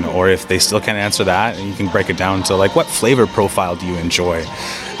afternoon? Or if they still can't answer that, and you can break it down to like, what flavor profile do you enjoy,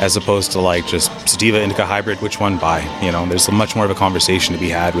 as opposed to like just sativa indica hybrid, which one buy? There's much more of a conversation to be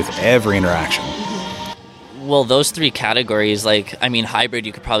had with every interaction. Well, those three categories, hybrid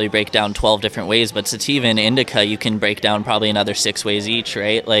you could probably break down 12 different ways, but sativa and indica you can break down probably another 6 ways each,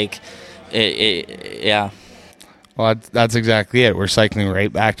 right? Yeah. Well, that's exactly it. We're cycling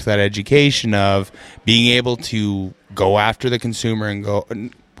right back to that education of being able to go after the consumer and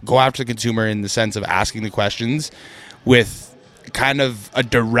go after the consumer in the sense of asking the questions with kind of a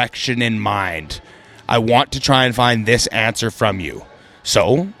direction in mind. I want to try and find this answer from you.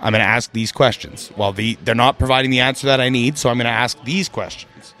 So I'm going to ask these questions. Well, they're not providing the answer that I need, so I'm going to ask these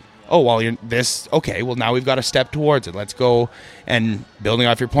questions. Oh, well, okay, well, now we've got a step towards it. Let's go. And building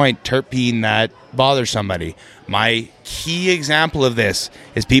off your point, terpene that bothers somebody. My key example of this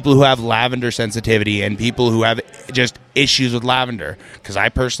is people who have lavender sensitivity and people who have just issues with lavender, because I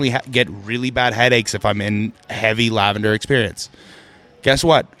personally get really bad headaches if I'm in heavy lavender experience. Guess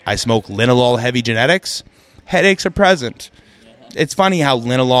what? I smoke linalool heavy genetics. Headaches are present. It's funny how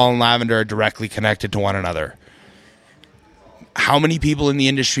linalool and lavender are directly connected to one another. How many people in the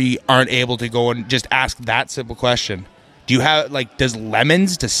industry aren't able to go and just ask that simple question? Do you have, does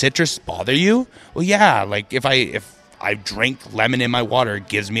lemons to citrus bother you? Well, yeah, if I drink lemon in my water, it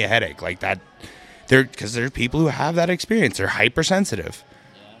gives me a headache like that. Because there's people who have that experience. They're hypersensitive.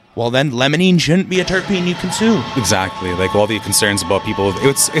 Well, then limonene shouldn't be a terpene you consume. Exactly. Like, all the concerns about people,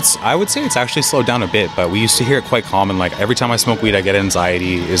 it's I would say it's actually slowed down a bit, but we used to hear it quite common. Like, every time I smoke weed, I get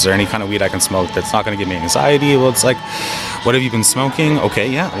anxiety. Is there any kind of weed I can smoke that's not going to give me anxiety? Well, it's like, what have you been smoking? Okay,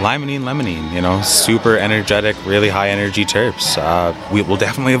 yeah, limonene, super energetic, really high energy terps. We will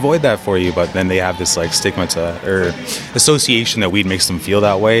definitely avoid that for you, but then they have this stigma or association that weed makes them feel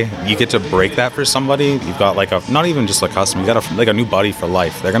that way. You get to break that for somebody. You've got not even just a customer, you got a new buddy for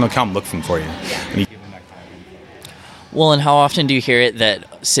life. They're going to come looking for you. Well, and how often do you hear it that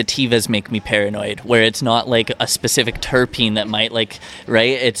sativas make me paranoid, where it's not like a specific terpene that might right?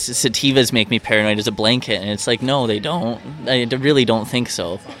 It's sativas make me paranoid as a blanket, and it's like, no, they don't. I really don't think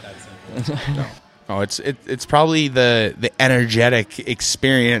so. No. Oh, it's probably the energetic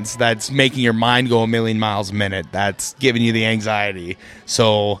experience that's making your mind go a million miles a minute. That's giving you the anxiety.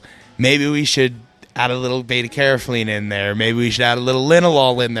 So maybe we should add a little beta carotene in there. Maybe we should add a little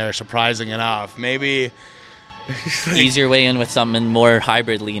linalool in there. Surprising enough, maybe easier way in with something more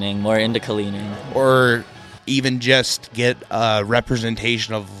hybrid leaning, more indica leaning, or even just get a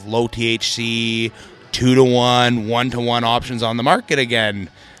representation of low THC 2-to-1, 1-to-1 options on the market again,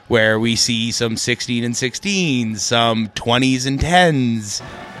 where we see some 16 and 16s, some 20s and 10s.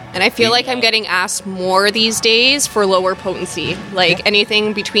 And I feel like I'm getting asked more these days for lower potency. Like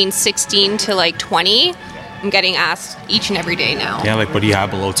anything between 16 to like 20, I'm getting asked each and every day now. Yeah, like what do you have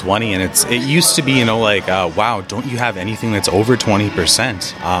below 20? And it used to be, wow, don't you have anything that's over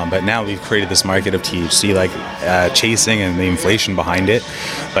 20%? But now we've created this market of THC, chasing and the inflation behind it.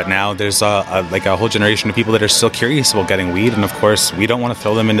 But now there's a whole generation of people that are still curious about getting weed. And of course, we don't want to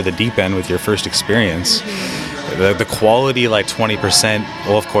throw them into the deep end with your first experience. The quality, 20%,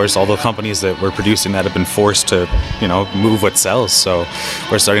 well, of course, all the companies that were producing that have been forced to, move what sells. So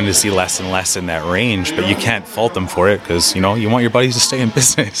we're starting to see less and less in that range, but you can't fault them for it because, you want your buddies to stay in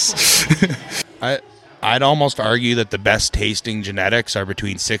business. I'd almost argue that the best tasting genetics are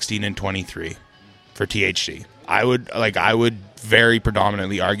between 16 and 23 for THC. I would very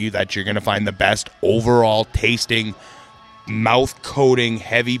predominantly argue that you're going to find the best overall tasting, mouth coating,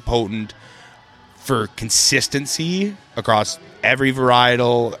 heavy potent for consistency across every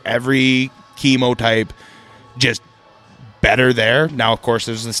varietal, every chemotype, just better there. Now, of course,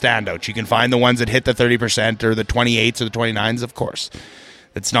 there's the standouts. You can find the ones that hit the 30% or the 28s or the 29s, of course.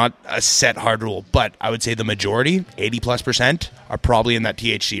 It's not a set hard rule, but I would say the majority, 80+%, are probably in that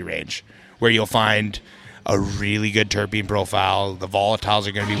THC range, where you'll find a really good terpene profile. The volatiles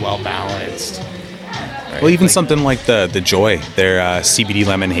are going to be well balanced. Right? Well, even something like the Joy, their CBD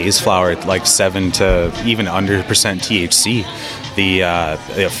lemon haze flower, 7 to even under % THC. The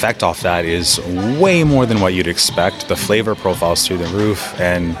effect off that is way more than what you'd expect. The flavor profile's through the roof,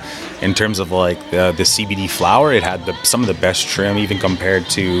 and in terms of the CBD flower, it had some of the best trim, even compared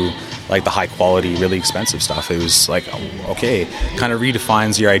to the high quality, really expensive stuff. It was okay, kind of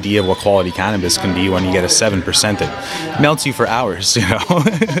redefines your idea of what quality cannabis can be when you get a 7% that melts you for hours.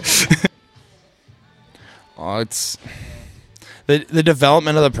 It's the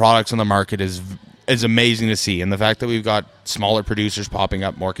development of the products on the market is amazing to see, and the fact that we've got smaller producers popping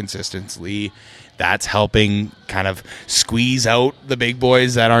up more consistently, that's helping kind of squeeze out the big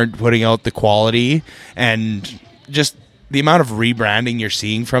boys that aren't putting out the quality. And just the amount of rebranding you're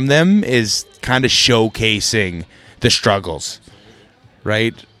seeing from them is kind of showcasing the struggles,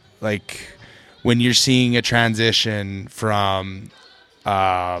 right? Like when you're seeing a transition from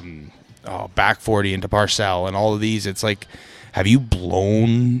back 40 into Parcel and all of these, it's like, have you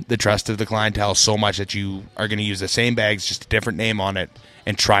blown the trust of the clientele so much that you are going to use the same bags, just a different name on it,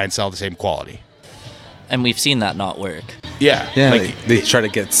 and try and sell the same quality? And we've seen that not work. Yeah. They try to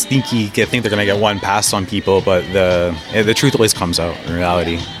get sneaky, think they're going to get one pass on people, but the truth always comes out in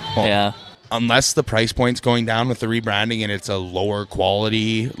reality. Well, yeah. Unless the price point's going down with the rebranding and it's a lower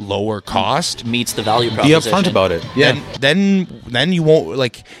quality, lower cost, meets the value proposition. Be upfront about it. Yeah. Then you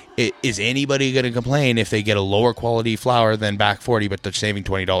won't is anybody going to complain if they get a lower quality flower than back 40, but they're saving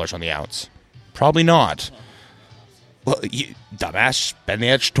 $20 on the ounce? Probably not. Well, you dumbass, spend the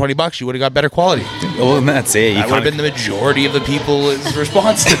extra $20, you would have got better quality. Well, and that's it. That would have been the majority of the people's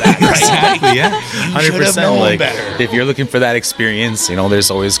response to that. Right? Exactly, yeah. 100%. Better. If you're looking for that experience,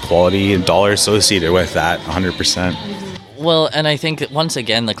 there's always quality and dollar associated with that, 100%. Well, and I think, once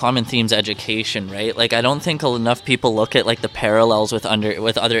again, the common theme's education, right? I don't think enough people look at, the parallels with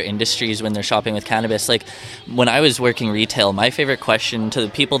other industries when they're shopping with cannabis. When I was working retail, my favorite question to the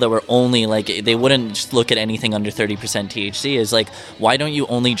people that were only, they wouldn't just look at anything under 30% THC is, why don't you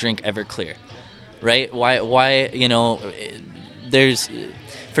only drink Everclear, right? Why there's...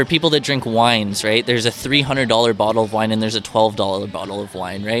 For people that drink wines, right, there's a $300 bottle of wine and there's a $12 bottle of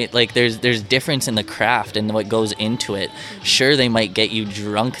wine, right? There's difference in the craft and what goes into it. Sure, they might get you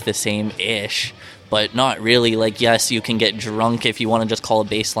drunk the same-ish, but not really. Yes, you can get drunk if you want to just call a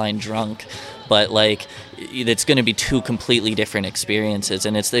baseline drunk, but it's going to be two completely different experiences,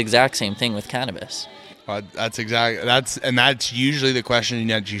 and it's the exact same thing with cannabis. That's usually the question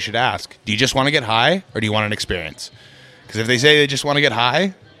that you should ask. Do you just want to get high, or do you want an experience? Because if they say they just want to get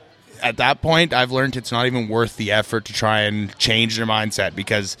high, at that point, I've learned it's not even worth the effort to try and change their mindset,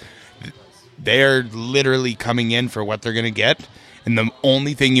 because they're literally coming in for what they're going to get. And the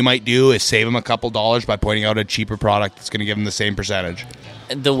only thing you might do is save them a couple dollars by pointing out a cheaper product that's going to give them the same percentage.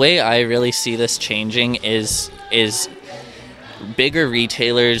 The way I really see this changing is bigger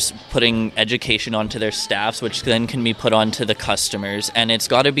retailers putting education onto their staffs, which then can be put onto the customers. And it's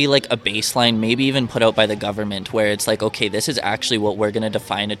got to be like a baseline, maybe even put out by the government, where it's like, okay, this is actually what we're going to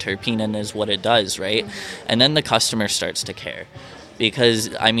define a terpene and is what it does, right? And then the customer starts to care. Because,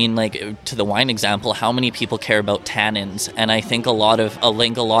 I mean, like, to the wine example, how many people care about tannins? And I think a lot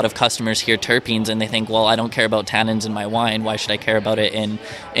of customers hear terpenes and they think, well, I don't care about tannins in my wine. Why should I care about it in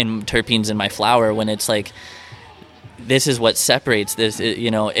terpenes in my flower? When it's like, this is what separates this.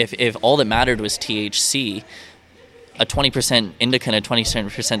 You know, if all that mattered was THC, a 20% indica and a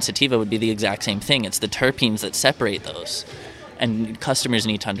 20% sativa would be the exact same thing. It's the terpenes that separate those. And customers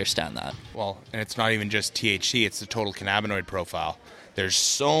need to understand that. Well, and it's not even just THC, it's the total cannabinoid profile. There's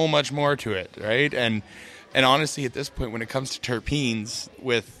so much more to it, right? And honestly, at this point, when it comes to terpenes,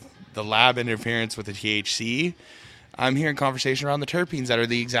 with the lab interference with the THC, I'm hearing conversation around the terpenes that are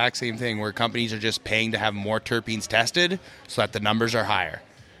the exact same thing, where companies are just paying to have more terpenes tested so that the numbers are higher.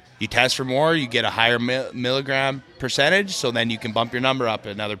 You test for more, you get a higher milligram percentage, so then you can bump your number up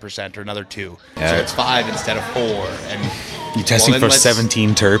another percent or another 2. Yeah. So it's 5 instead of 4. And you're testing for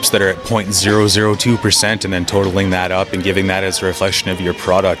 17 terps that are at 0.002% and then totaling that up and giving that as a reflection of your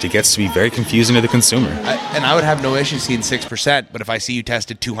product. It gets to be very confusing to the consumer. I would have no issue seeing 6%, but if I see you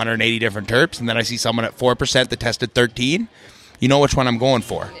tested 280 different terps and then I see someone at 4% that tested 13, you know which one I'm going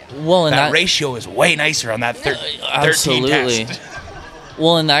for. Well, and that ratio is way nicer on that 13 test.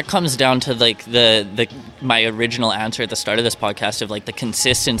 Well, and that comes down to like my original answer at the start of this podcast of like the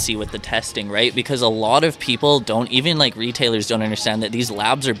consistency with the testing, right? Because a lot of people even like retailers don't understand that these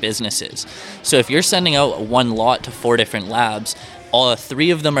labs are businesses. So if you're sending out one lot to 4 different labs, all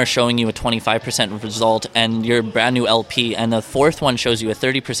 3 of them are showing you a 25% result and your brand new LP, and the 4th one shows you a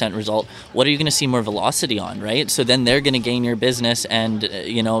 30% result, what are you going to see more velocity on, right? So then they're going to gain your business, and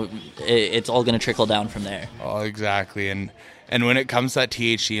it's all going to trickle down from there. Oh, exactly. And when it comes to that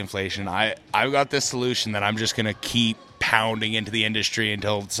THC inflation, I've got this solution that I'm just going to keep pounding into the industry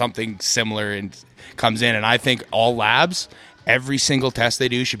until something similar comes in. And I think all labs, every single test they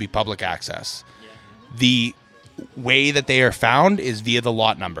do should be public access. Yeah. The way that they are found is via the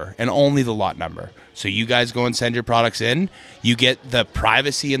lot number and only the lot number. So you guys go and send your products in. You get the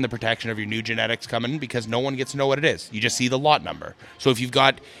privacy and the protection of your new genetics coming because no one gets to know what it is. You just see the lot number. So if you've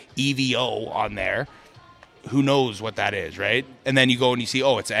got EVO on there, who knows what that is, right? And then you go and you see,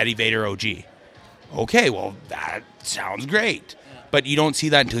 it's Eddie Vader OG. Okay, well, that sounds great. But you don't see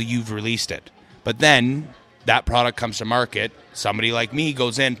that until you've released it. But then that product comes to market. Somebody like me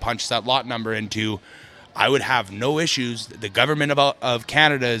goes in, punches that lot number into, I would have no issues. The government of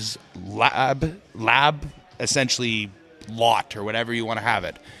Canada's lab essentially lot, or whatever you want to have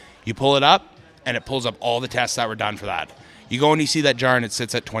it. You pull it up, and it pulls up all the tests that were done for that. You go and you see that jar, and it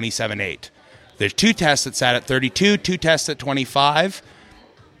sits at 27.8. There's 2 tests that sat at 32, 2 tests at 25.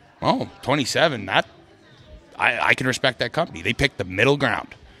 Oh, 27. That I can respect that company. They picked the middle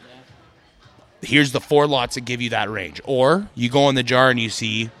ground. Here's the 4 lots that give you that range. Or you go in the jar and you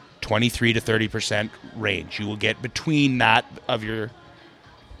see 23 to 30% range. You will get between that of your...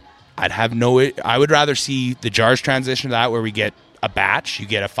 I would rather see the jars transition to that where we get a batch. You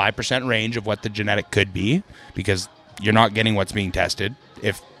get a 5% range of what the genetic could be because you're not getting what's being tested.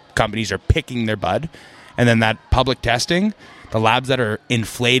 If companies are picking their bud, and then that public testing, the labs that are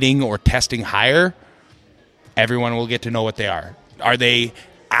inflating or testing higher, everyone will get to know what they are. Are they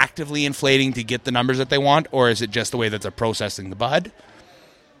actively inflating to get the numbers that they want, or is it just the way that they're processing the bud?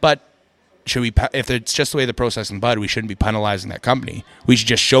 But if it's just the way they're processing bud, we shouldn't be penalizing that company. We should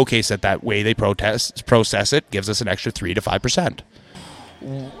just showcase that way they process it gives us an extra 3 to 5%.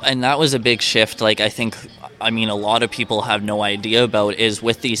 And that was a big shift. Like, a lot of people have no idea about is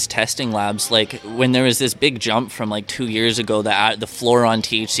with these testing labs, like when there was this big jump from like 2 years ago, that the floor on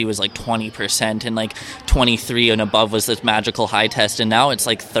THC was like 20% and like 23 and above was this magical high test. And now it's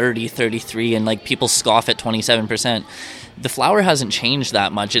like 30, 33 and like people scoff at 27%. The flower hasn't changed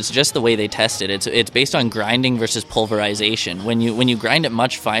that much. It's just the way they test it. It's based on grinding versus pulverization. When you grind it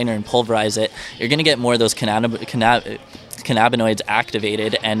much finer and pulverize it, you're going to get more of those cannabinoids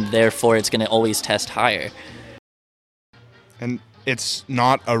activated, and therefore it's going to always test higher. And it's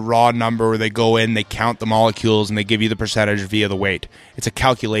not a raw number where they go in, they count the molecules, and they give you the percentage via the weight. It's a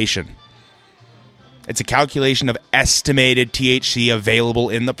calculation. It's a calculation of estimated THC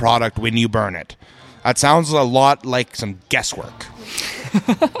available in the product when you burn it. That sounds a lot like some guesswork.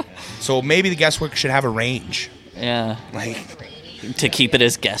 So maybe the guesswork should have a range. Yeah. To keep it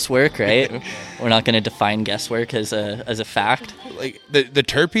as guesswork, right? We're not going to define guesswork as a fact. Like the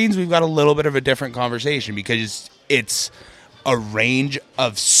terpenes, we've got a little bit of a different conversation because it's a range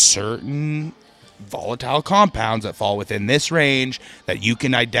of certain volatile compounds that fall within this range that you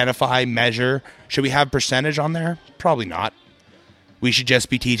can identify, measure. Should we have percentage on there? Probably not. We should just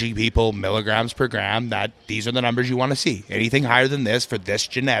be teaching people milligrams per gram that these are the numbers you want to see. Anything higher than this for this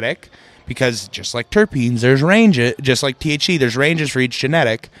genetic, because just like terpenes, there's ranges, just like THC, there's ranges for each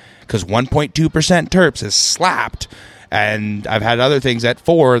genetic, because 1.2% terps is slapped. And I've had other things at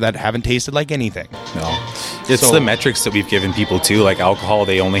 4 that haven't tasted like anything. No. It's the metrics that we've given people too. Like alcohol,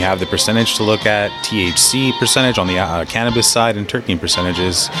 they only have the percentage to look at. THC percentage on the cannabis side, and terpene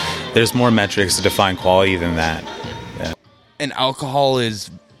percentages. There's more metrics to define quality than that. Yeah. And alcohol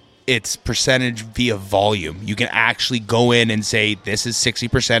it's percentage via volume. You can actually go in and say this is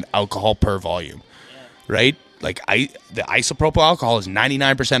 60% alcohol per volume, right? Like the isopropyl alcohol is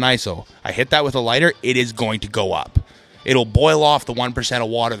 99% iso. I hit that with a lighter, it is going to go up. It'll boil off the 1% of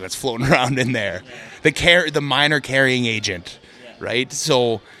water that's floating around in there. The minor carrying agent, right?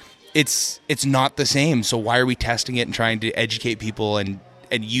 So it's not the same. So why are we testing it and trying to educate people and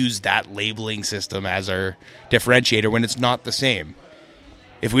use that labeling system as our differentiator when it's not the same?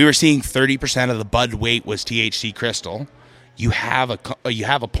 If we were seeing 30% of the bud weight was THC crystal, you have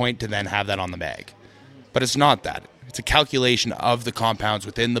a point to then have that on the bag. But it's not that. It's a calculation of the compounds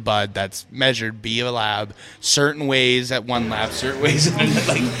within the bud that's measured via lab, certain ways at one lab, certain ways at another.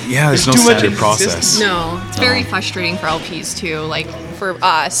 Like, there's no standard process. No, it's very frustrating for LPs too. Like for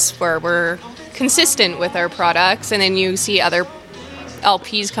us, where we're consistent with our products, and then you see other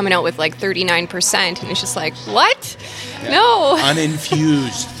LPs coming out with like 39%, and it's just like, what? Yeah. No.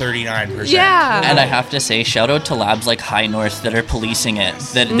 Uninfused 39%. Yeah. And I have to say, shout out to labs like High North that are policing it.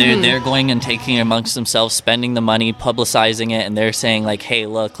 That they're going and taking it amongst themselves, spending the money, publicizing it, and they're saying like, hey,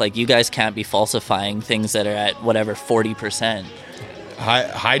 look, like you guys can't be falsifying things that are at whatever 40%.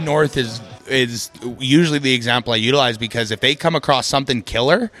 High North is usually the example I utilize, because if they come across something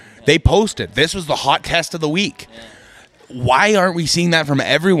killer, they post it. This was the hot test of the week. Yeah. Why aren't we seeing that from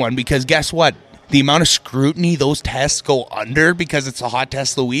everyone? Because guess what? The amount of scrutiny those tests go under because it's a hot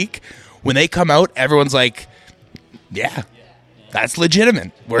test of the week, when they come out, everyone's like, yeah, that's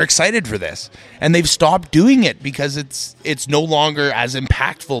legitimate. We're excited for this. And they've stopped doing it because it's no longer as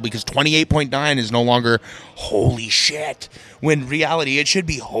impactful, because 28.9 is no longer holy shit. When reality, it should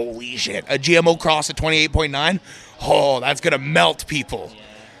be holy shit. A GMO cross at 28.9, oh, that's going to melt people.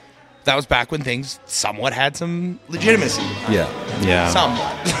 That was back when things somewhat had some legitimacy. Yeah.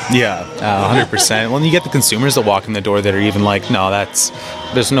 Somewhat. Yeah, 100%. Well, you get the consumers that walk in the door that are even like, no,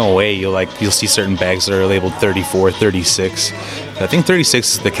 there's no way. You'll see certain bags that are labeled 34, 36. I think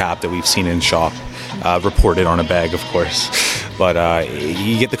 36 is the cap that we've seen in shop, reported on a bag, of course. But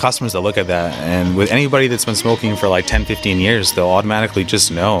you get the customers that look at that, and with anybody that's been smoking for like 10, 15 years, they'll automatically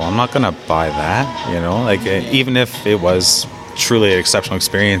just know, I'm not going to buy that, like even if it was truly an exceptional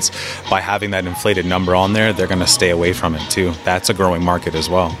experience, by having that inflated number on there, they're going to stay away from it too. That's a growing market as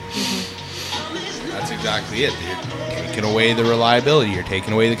well. That's exactly it. You're taking away the reliability, you're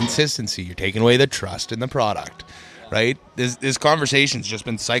taking away the consistency, you're taking away the trust in the product, right? This conversation's just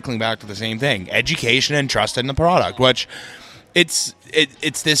been cycling back to the same thing: education and trust in the product. Which it's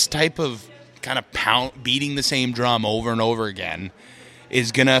this type of kind of beating the same drum over and over again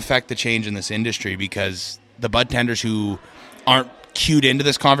is going to affect the change in this industry, because the bud tenders who aren't cued into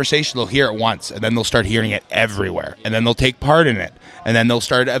this conversation, they'll hear it once, and then they'll start hearing it everywhere, and then they'll take part in it, and then they'll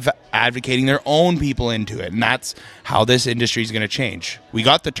start advocating their own people into it, and that's how this industry is going to change. We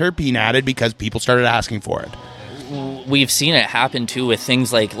got the terpene added because people started asking for it. We've seen it happen too with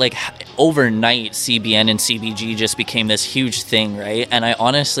things like overnight CBN and CBG just became this huge thing, right? And I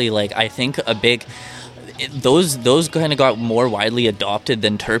honestly I think those kind of got more widely adopted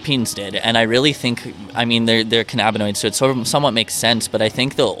than terpenes did, and I really think, they're cannabinoids, so it somewhat makes sense, but I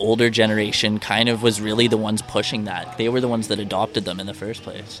think the older generation kind of was really the ones pushing that. They were the ones that adopted them in the first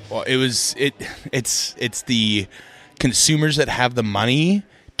place. Well, it's the consumers that have the money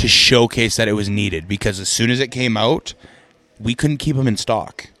to showcase that it was needed, because as soon as it came out, we couldn't keep them in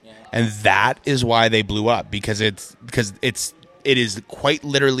stock. Yeah. And that is why they blew up, because it is quite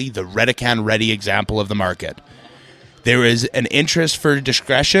literally the Redican ready example of the market. There is an interest for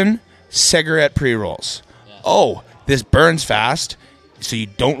discretion, cigarette pre-rolls. Yeah. Oh, this burns fast, so you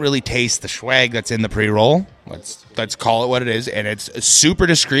don't really taste the swag that's in the pre-roll. Let's call it what it is. And it's super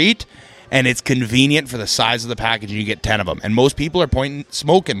discreet, and it's convenient for the size of the package, and you get 10 of them. And most people are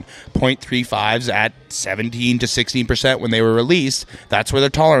smoking 0.35s at 17 to 16% when they were released. That's where their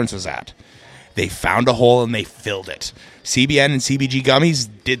tolerance was at. They found a hole and they filled it. CBN and CBG gummies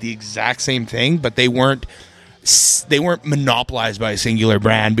did the exact same thing, but they weren't monopolized by a singular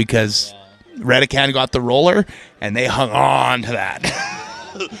brand, because Redican got the roller and they hung on to that.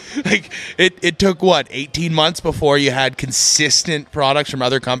 Like it took what, 18 months before you had consistent products from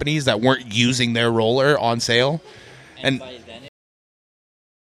other companies that weren't using their roller on sale. And by then,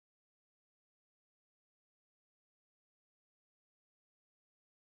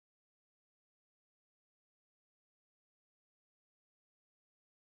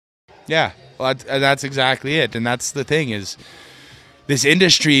 yeah, well, that's exactly it. And that's the thing is this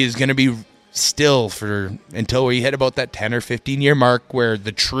industry is going to be still for until we hit about that 10 or 15 year mark where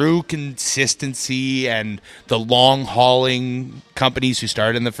the true consistency and the long hauling companies who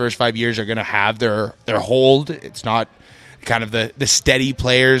started in the first 5 years are going to have their hold. It's not kind of the steady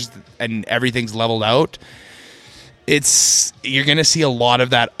players and everything's leveled out. You're going to see a lot of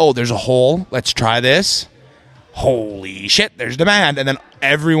that. Oh, there's a hole. Let's try this. Holy shit, there's demand. And then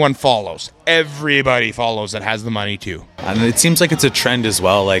everyone follows. Everybody follows that has the money too. And it seems like it's a trend as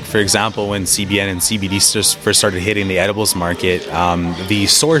well. Like, for example, when CBN and CBD just first started hitting the edibles market, the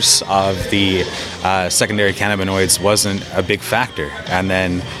source of the secondary cannabinoids wasn't a big factor. And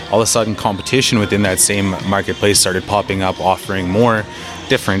then all of a sudden, competition within that same marketplace started popping up, offering more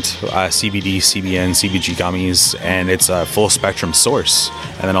different CBD, CBN, CBG gummies, and it's a full spectrum source.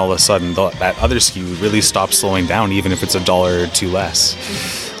 And then all of a sudden, that other SKU really stops slowing down, even if it's $1 or $2 less.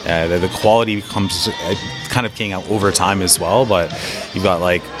 The quality becomes kind of king out over time as well, but you've got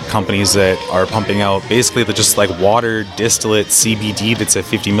like companies that are pumping out basically just like water distillate CBD that's at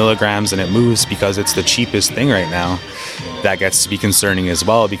 50 milligrams and it moves because it's the cheapest thing right now. That gets to be concerning as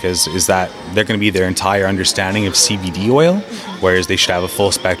well, because is that they're going to be their entire understanding of CBD oil, whereas they should have a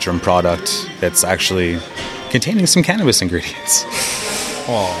full spectrum product that's actually containing some cannabis ingredients.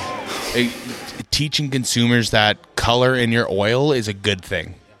 Teaching consumers that color in your oil is a good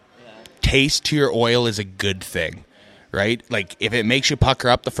thing. Taste to your oil is a good thing, right? Like if it makes you pucker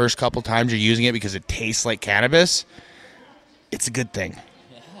up the first couple times you're using it because it tastes like cannabis, it's a good thing.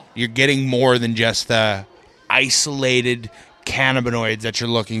 You're getting more than just the isolated cannabinoids that you're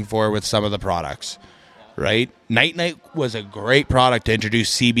looking for with some of the products, right? Night Night was a great product to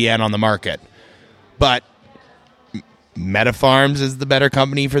introduce CBN on the market, but MetaPharms is the better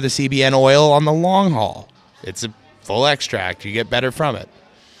company for the CBN oil on the long haul. It's a full extract. You get better from it,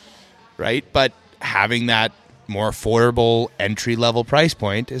 right? But having that more affordable entry-level price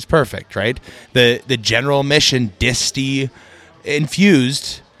point is perfect, right? The General Mission Disti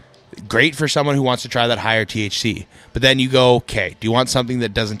infused, great for someone who wants to try that higher THC. But then you go, okay, do you want something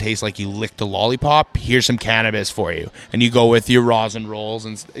that doesn't taste like you licked a lollipop? Here's some cannabis for you. And you go with your rosin rolls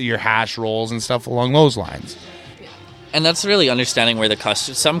and your hash rolls and stuff along those lines. And that's really understanding where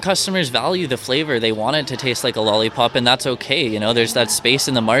some customers value the flavor. They want it to taste like a lollipop, and that's okay. You know, there's that space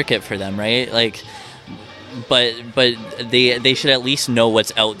in the market for them, right? Like, but they should at least know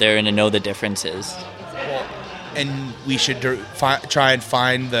what's out there and to know the differences. And we should try and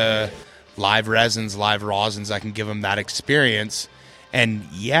find the live resins, live rosins that can give them that experience. And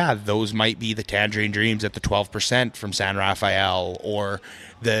yeah, those might be the Tangerine Dreams at the 12% from San Rafael, or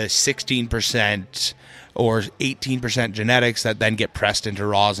the 16% or 18% genetics that then get pressed into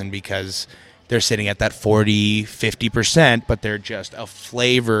rosin because they're sitting at that 40, 50%, but they're just a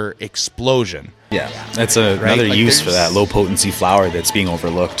flavor explosion. Yeah, that's another Like use for that low potency flower that's being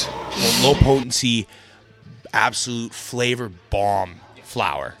overlooked. Low potency, absolute flavor bomb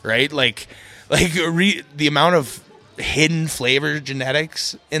flower, right? Like the amount of hidden flavor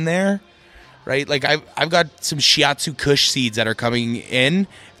genetics in there, right? Like I've got some Shiatsu Kush seeds that are coming in.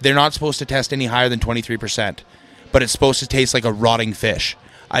 They're not supposed to test any higher than 23%, but it's supposed to taste like a rotting fish.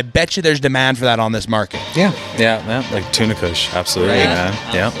 I bet you there's demand for that on this market. Yeah, like tuna kush, absolutely, Right? man.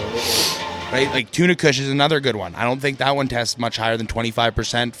 Yeah. Right? Like tuna kush is another good one. I don't think that one tests much higher than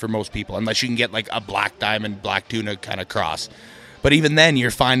 25% for most people, unless you can get like a black diamond, black tuna kind of cross. But even then, you're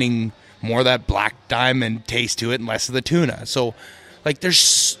finding more of that black diamond taste to it and less of the tuna. So, like,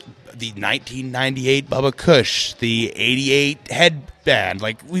 there's the 1998 Bubba Kush, the 88 Headband.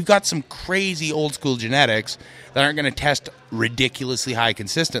 Like, we've got some crazy old school genetics that aren't going to test ridiculously high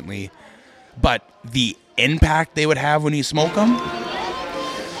consistently, but the impact they would have when you smoke them.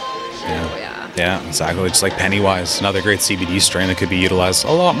 Yeah, exactly. It's like Pennywise, another great CBD strain that could be utilized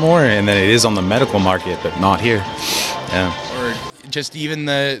a lot more, and then it is on the medical market, but not here. Yeah. Or just even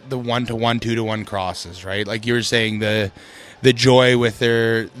the 1-to-1, 2-to-1 crosses, right? Like you were saying, the Joy with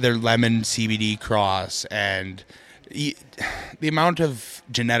their lemon CBD cross, and the amount of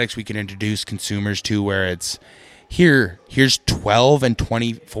genetics we can introduce consumers to where it's here's 12 and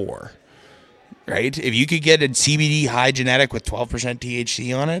 24, right? If you could get a CBD high genetic with 12%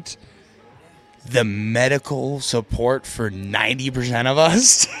 THC on it, the medical support for 90% of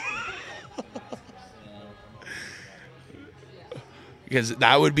us because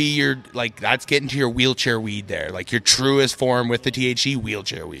that would be your, like, that's getting to your wheelchair weed there, like your truest form with the THC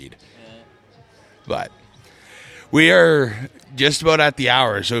wheelchair weed. But we are just about at the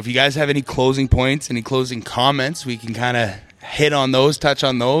hour, so if you guys have any closing points, any closing comments, we can kind of hit on those, touch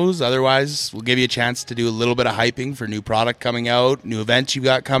on those. Otherwise, we'll give you a chance to do a little bit of hyping for new product coming out, new events you've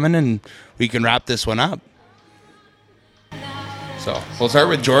got coming, and we can wrap this one up. So we'll start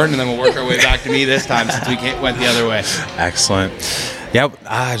with Jordan, and then we'll work our way back to me this time since we went the other way. Excellent. Yep,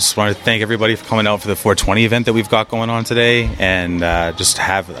 I just wanted to thank everybody for coming out for the 420 event that we've got going on today, and just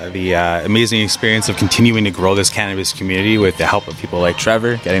have the amazing experience of continuing to grow this cannabis community with the help of people like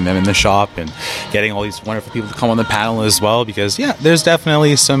Trevor, getting them in the shop, and getting all these wonderful people to come on the panel as well, because, yeah, there's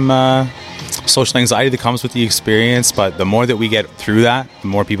definitely some social anxiety that comes with the experience, but the more that we get through that, the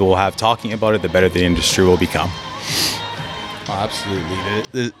more people will have talking about it, the better the industry will become. Oh,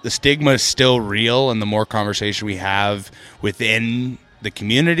 absolutely. The stigma is still real, and the more conversation we have within the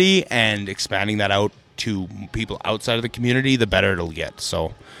community and expanding that out to people outside of the community, the better it'll get.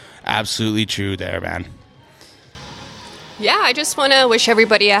 So absolutely true there, man. Yeah, I just want to wish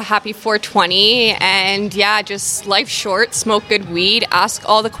everybody a happy 420, and yeah, just life's short, smoke good weed, ask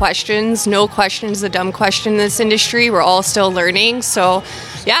all the questions. No question is a dumb question in this industry. We're all still learning. So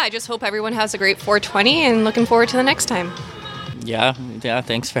yeah, I just hope everyone has a great 420 and looking forward to the next time. Yeah,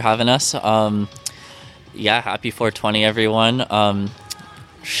 thanks for having us. Happy 420, everyone.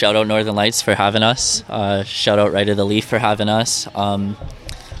 Shout out Northern Lights for having us. Shout out Right of the Leaf for having us.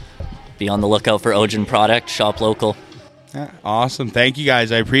 Be on the lookout for Ogen product, shop local. Yeah, awesome. Thank you,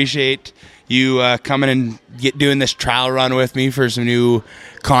 guys. I appreciate you coming and doing this trial run with me for some new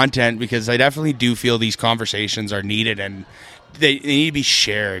content, because I definitely do feel these conversations are needed, and they need to be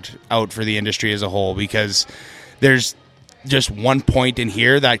shared out for the industry as a whole, because there's just one point in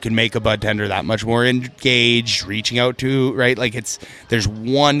here that could make a bud tender that much more engaged, reaching out to, right? Like, there's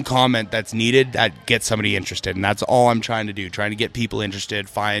one comment that's needed that gets somebody interested, and that's all I'm trying to do, trying to get people interested,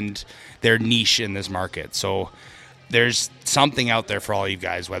 find their niche in this market. So there's something out there for all you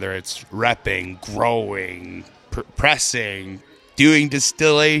guys, whether it's repping, growing, pressing, doing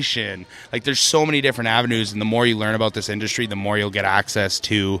distillation. Like, there's so many different avenues, and the more you learn about this industry, the more you'll get access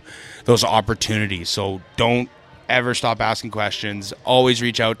to those opportunities. So don't ever stop asking questions. Always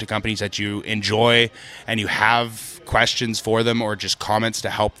reach out to companies that you enjoy and you have questions for them, or just comments to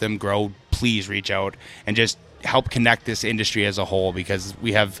help them grow. Please reach out and just help connect this industry as a whole, because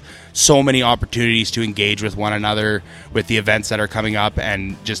we have so many opportunities to engage with one another with the events that are coming up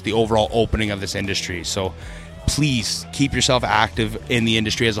and just the overall opening of this industry. So please keep yourself active in the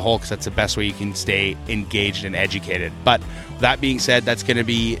industry as a whole, because that's the best way you can stay engaged and educated. But that being said, that's going to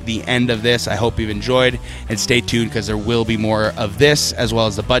be the end of this. I hope you've enjoyed, and stay tuned, because there will be more of this, as well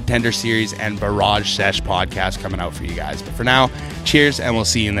as the Bud Tender series and Barrage Sesh podcast coming out for you guys. But for now, cheers, and we'll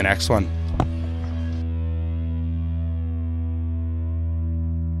see you in the next one.